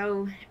 yeah.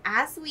 So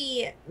as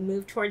we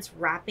move towards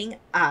wrapping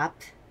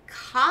up,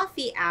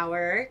 coffee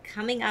hour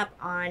coming up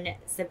on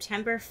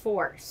September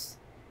 4th,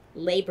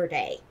 Labor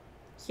Day,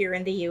 here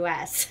in the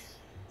US.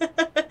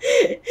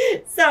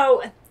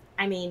 So,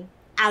 I mean,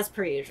 as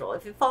per usual,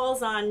 if it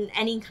falls on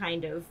any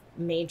kind of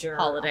major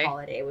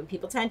holiday when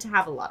people tend to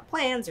have a lot of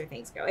plans or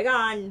things going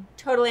on,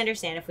 totally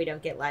understand if we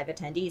don't get live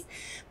attendees.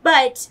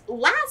 But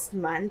last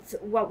month,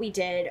 what we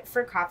did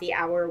for coffee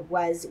hour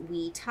was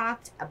we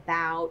talked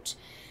about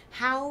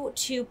how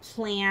to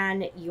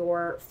plan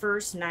your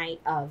first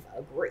night of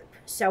a group.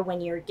 So when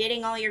you're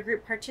getting all your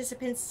group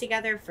participants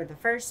together for the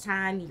first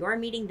time, you're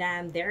meeting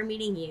them, they're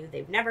meeting you.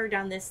 They've never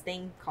done this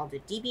thing called a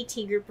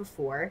DBT group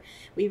before.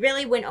 We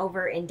really went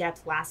over in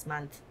depth last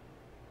month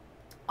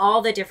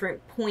all the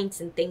different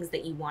points and things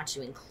that you want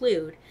to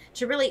include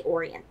to really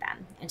orient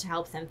them and to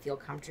help them feel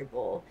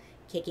comfortable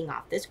kicking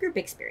off this group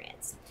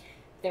experience.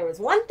 There was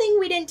one thing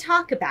we didn't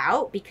talk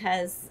about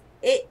because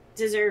it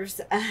deserves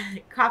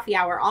a coffee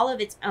hour all of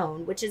its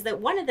own, which is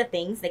that one of the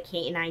things that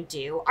Kate and I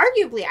do,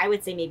 arguably I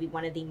would say maybe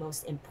one of the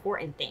most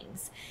important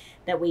things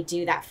that we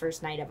do that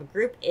first night of a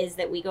group, is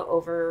that we go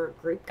over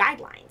group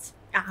guidelines.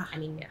 I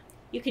mean,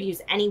 you could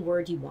use any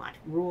word you want: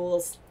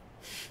 rules,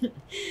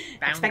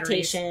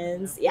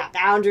 expectations,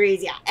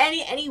 boundaries,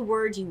 any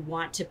word you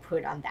want to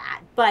put on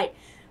that. But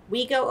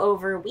we go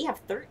over, we have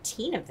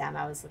 13 of them.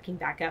 I was looking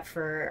back up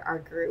for our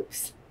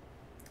groups.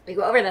 We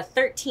go over the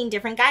 13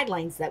 different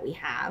guidelines that we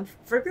have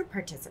for group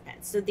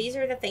participants. So these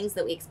are the things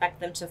that we expect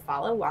them to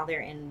follow while they're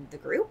in the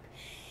group.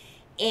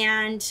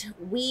 And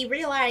we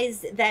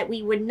realized that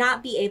we would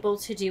not be able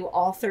to do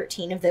all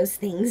 13 of those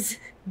things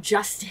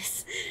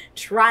justice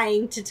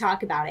trying to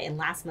talk about it in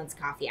last month's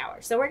coffee hour.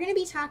 So we're going to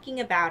be talking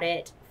about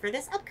it for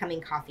this upcoming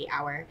coffee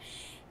hour.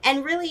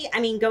 And really, I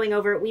mean, going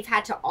over it, we've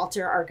had to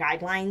alter our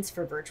guidelines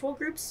for virtual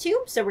groups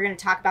too. So we're going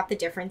to talk about the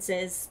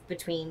differences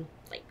between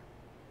like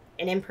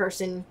an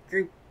in-person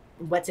group,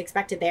 what's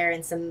expected there,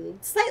 and some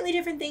slightly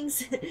different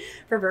things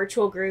for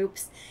virtual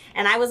groups.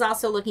 And I was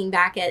also looking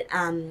back at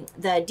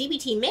the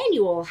DBT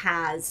manual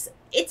has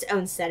its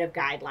own set of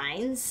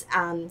guidelines.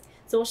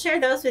 So we'll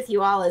share those with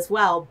you all as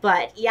well.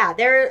 But yeah,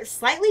 they're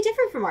slightly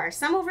different from ours.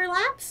 Some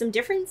overlap, some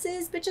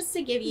differences, but just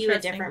to give you a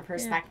different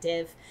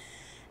perspective.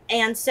 Yeah.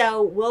 And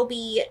so we'll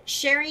be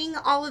sharing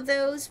all of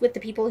those with the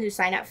people who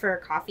sign up for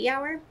a coffee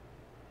hour.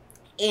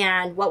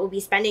 And what we'll be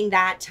spending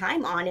that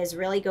time on is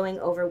really going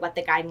over what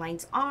the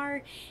guidelines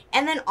are,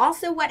 and then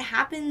also what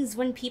happens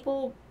when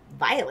people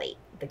violate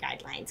the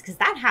guidelines, because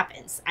that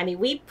happens. I mean,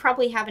 we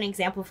probably have an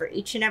example for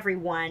each and every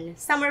one.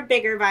 Some are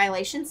bigger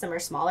violations, some are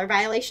smaller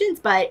violations,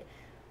 but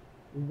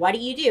what do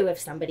you do if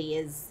somebody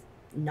is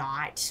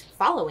not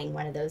following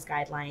one of those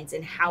guidelines,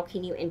 and how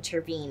can you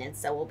intervene? And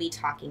so we'll be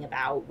talking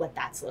about what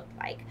that's looked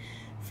like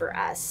for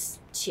us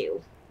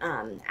too.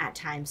 At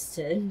times,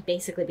 to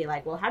basically be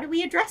like, well, how do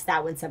we address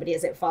that when somebody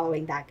isn't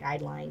following that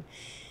guideline?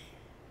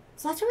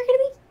 So that's what we're going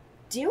to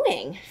be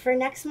doing for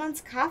next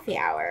month's coffee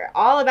hour.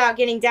 All about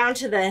getting down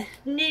to the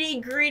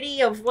nitty gritty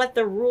of what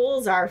the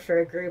rules are for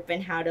a group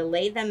and how to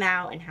lay them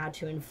out and how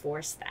to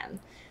enforce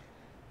them.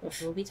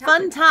 Which we'll be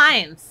talking about.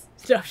 Times.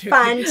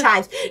 Fun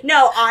times.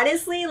 No,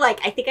 honestly, like,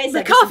 I think I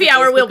said the coffee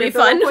hour will be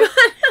fun.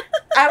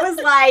 I was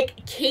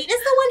like, Kate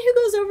is the one who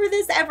goes over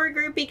this every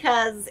group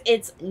because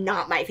it's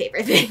not my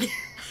favorite thing.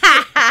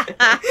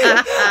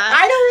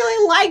 I don't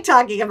really like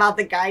talking about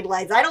the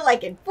guidelines. I don't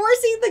like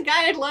enforcing the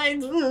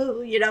guidelines.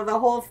 Ooh, you know, the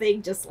whole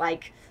thing just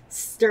like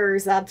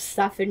stirs up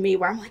stuff in me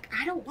where I'm like,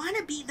 I don't want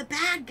to be the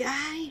bad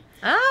guy.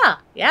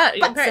 Yeah.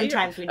 But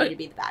sometimes we need to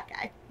be the bad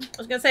guy. I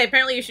was going to say,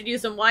 apparently you should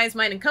use some Wise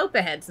Mind and Cope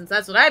ahead, since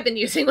that's what I've been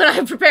using when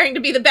I'm preparing to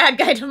be the bad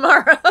guy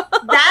tomorrow.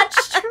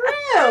 That's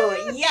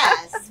true.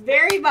 Yes,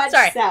 very much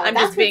Sorry, so. I'm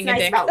That's just being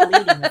what's a nice dick. about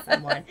leading with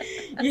someone.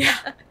 Yeah.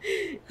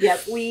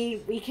 Yep,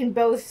 we can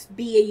both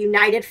be a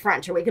united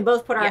front, or we can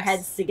both put our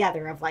heads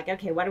together of like,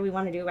 okay, what do we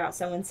want to do about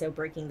so-and-so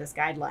breaking this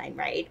guideline,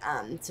 right?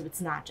 So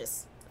it's not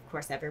just, of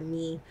course, ever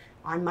me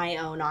on my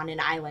own on an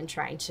island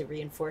trying to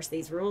reinforce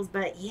these rules.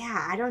 But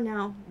yeah, I don't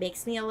know.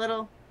 Makes me a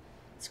little,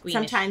 Squeamish.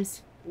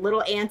 sometimes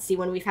little antsy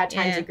when we've had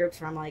times in groups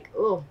where I'm like,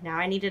 oh, now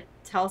I need to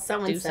tell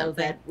so-and-so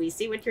that we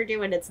see what you're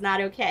doing. It's not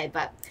okay.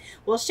 But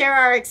we'll share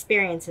our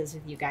experiences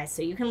with you guys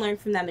so you can learn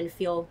from them and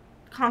feel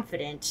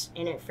confident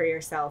in it for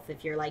yourself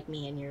if you're like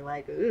me and you're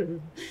like,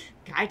 ooh,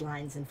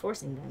 guidelines,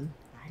 enforcing them.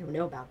 I don't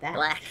know about that.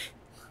 Black.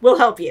 We'll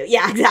help you.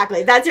 Yeah,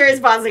 exactly. That's your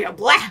response. Like,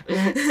 blah.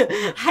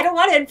 I don't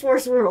want to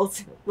enforce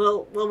rules.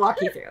 We'll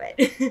walk you through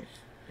it.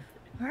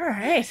 All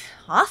right.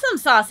 Awesome,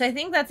 Sauce. I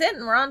think that's it,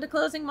 and we're on to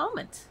closing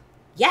moment.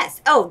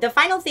 Yes. Oh, the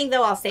final thing,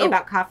 though, I'll say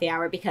about coffee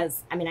hour,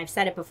 because, I mean, I've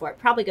said it before. It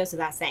probably goes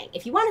without saying.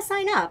 If you want to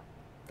sign up,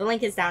 the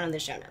link is down in the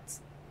show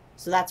notes.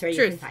 So that's where you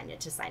can find it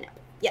to sign up.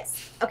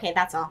 Yes. Okay,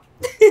 that's all.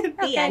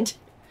 The end.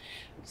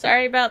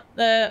 Sorry about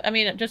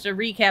just a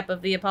recap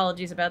of the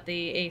apologies about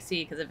the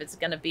AC, because if it's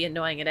going to be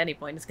annoying at any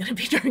point, it's going to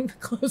be during the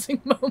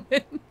closing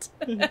moment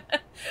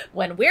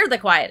when we're the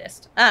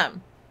quietest.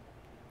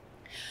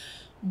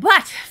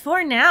 But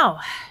for now,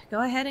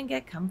 go ahead and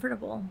get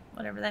comfortable,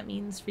 whatever that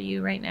means for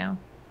you right now.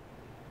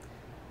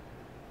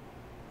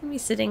 You can be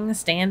sitting,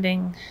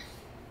 standing,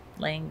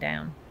 laying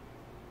down.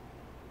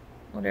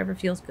 Whatever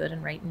feels good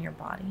and right in your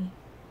body.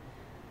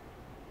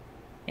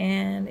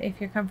 And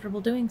if you're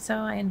comfortable doing so,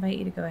 I invite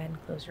you to go ahead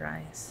and close your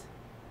eyes.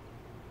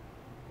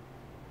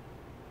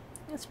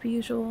 As per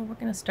usual, we're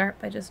going to start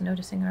by just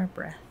noticing our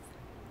breath.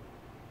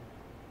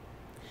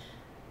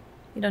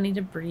 You don't need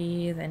to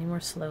breathe any more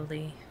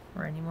slowly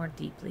or any more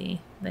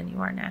deeply than you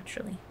are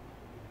naturally.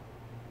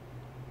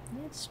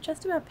 It's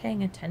just about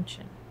paying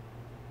attention.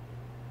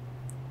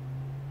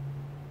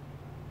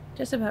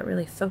 Just about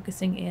really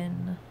focusing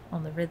in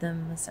on the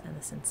rhythms and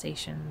the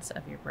sensations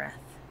of your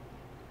breath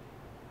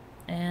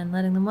and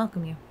letting them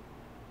welcome you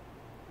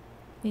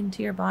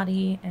into your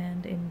body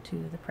and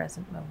into the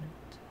present moment.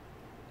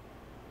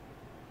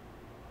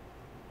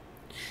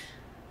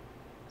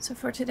 So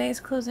for today's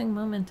closing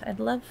moment, I'd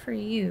love for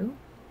you,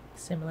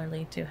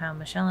 similarly to how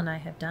Michelle and I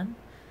have done,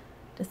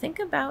 to think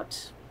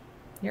about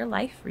your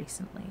life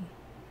recently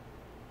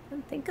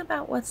and think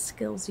about what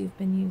skills you've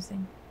been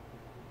using.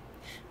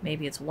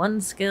 Maybe it's one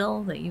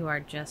skill that you are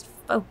just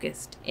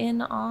focused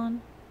in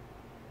on,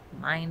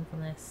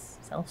 mindfulness,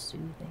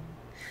 self-soothing,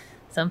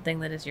 something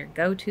that is your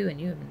go-to and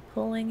you have been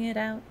pulling it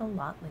out a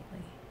lot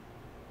lately.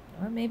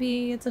 Or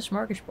maybe it's a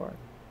smorgasbord.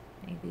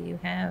 Maybe you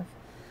have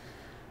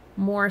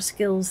more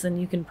skills than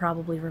you can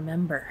probably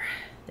remember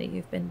that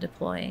you've been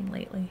deploying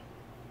lately.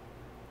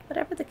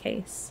 Whatever the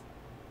case,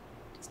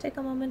 just take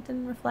a moment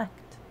and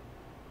reflect.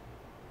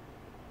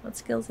 What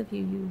skills have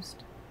you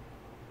used?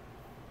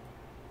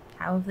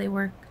 How have they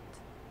worked?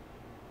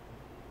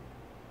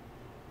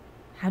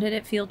 How did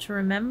it feel to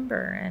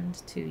remember and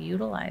to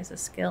utilize a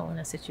skill in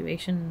a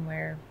situation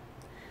where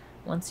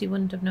once you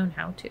wouldn't have known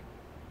how to?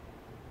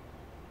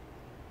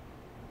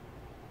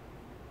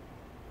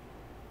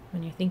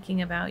 When you're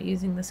thinking about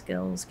using the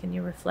skills, can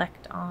you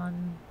reflect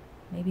on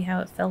maybe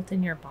how it felt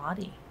in your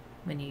body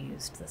when you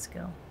used the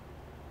skill?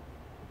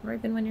 Or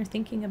even when you're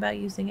thinking about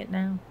using it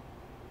now?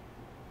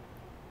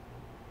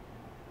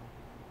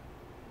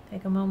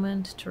 Take a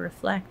moment to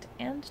reflect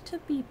and to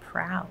be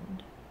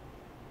proud.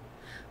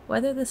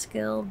 Whether the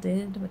skill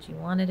did what you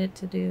wanted it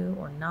to do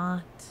or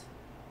not,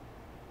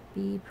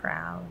 be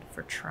proud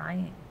for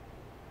trying,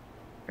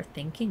 for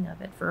thinking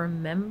of it, for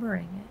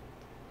remembering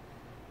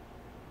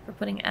it, for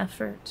putting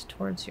effort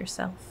towards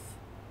yourself,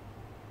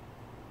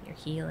 your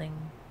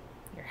healing,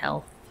 your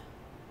health.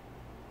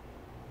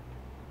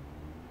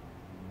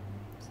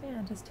 So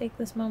yeah, just take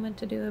this moment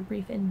to do a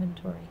brief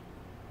inventory.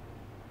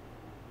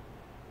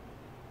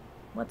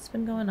 What's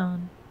been going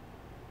on?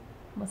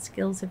 What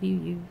skills have you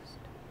used?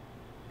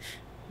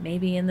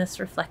 Maybe in this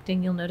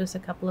reflecting, you'll notice a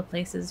couple of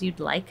places you'd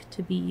like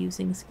to be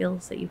using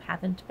skills that you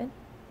haven't been.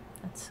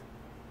 That's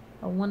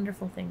a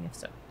wonderful thing if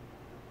so.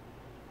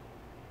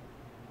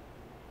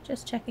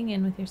 Just checking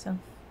in with yourself,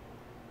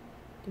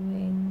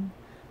 doing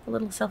a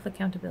little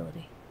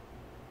self-accountability.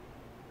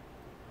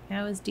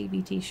 How is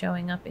DBT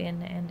showing up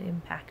in and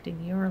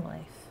impacting your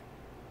life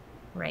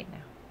right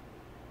now?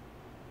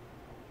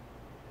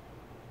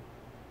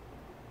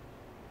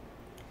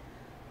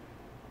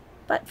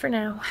 But for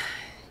now,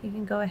 you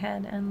can go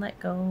ahead and let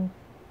go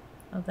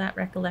of that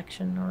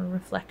recollection or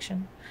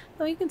reflection,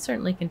 though you can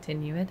certainly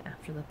continue it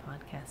after the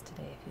podcast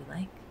today if you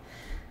like.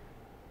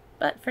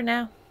 But for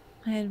now,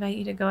 I invite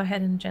you to go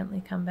ahead and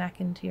gently come back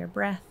into your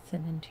breath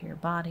and into your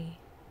body.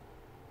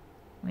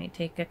 You might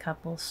take a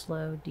couple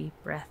slow, deep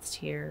breaths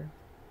here,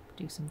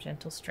 do some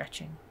gentle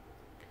stretching,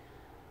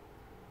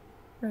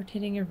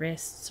 rotating your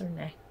wrists or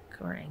neck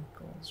or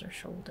ankles or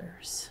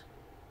shoulders.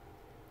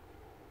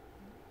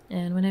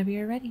 And whenever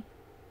you're ready,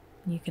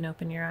 you can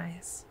open your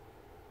eyes.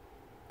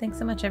 Thanks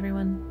so much,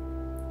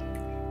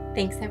 everyone.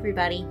 Thanks,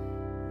 everybody.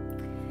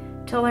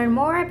 To learn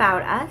more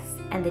about us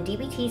and the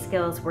DBT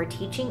skills we're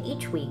teaching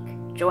each week,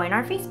 join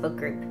our Facebook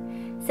group.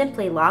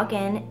 Simply log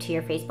in to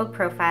your Facebook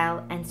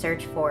profile and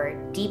search for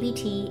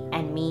DBT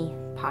and Me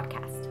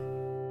Podcast.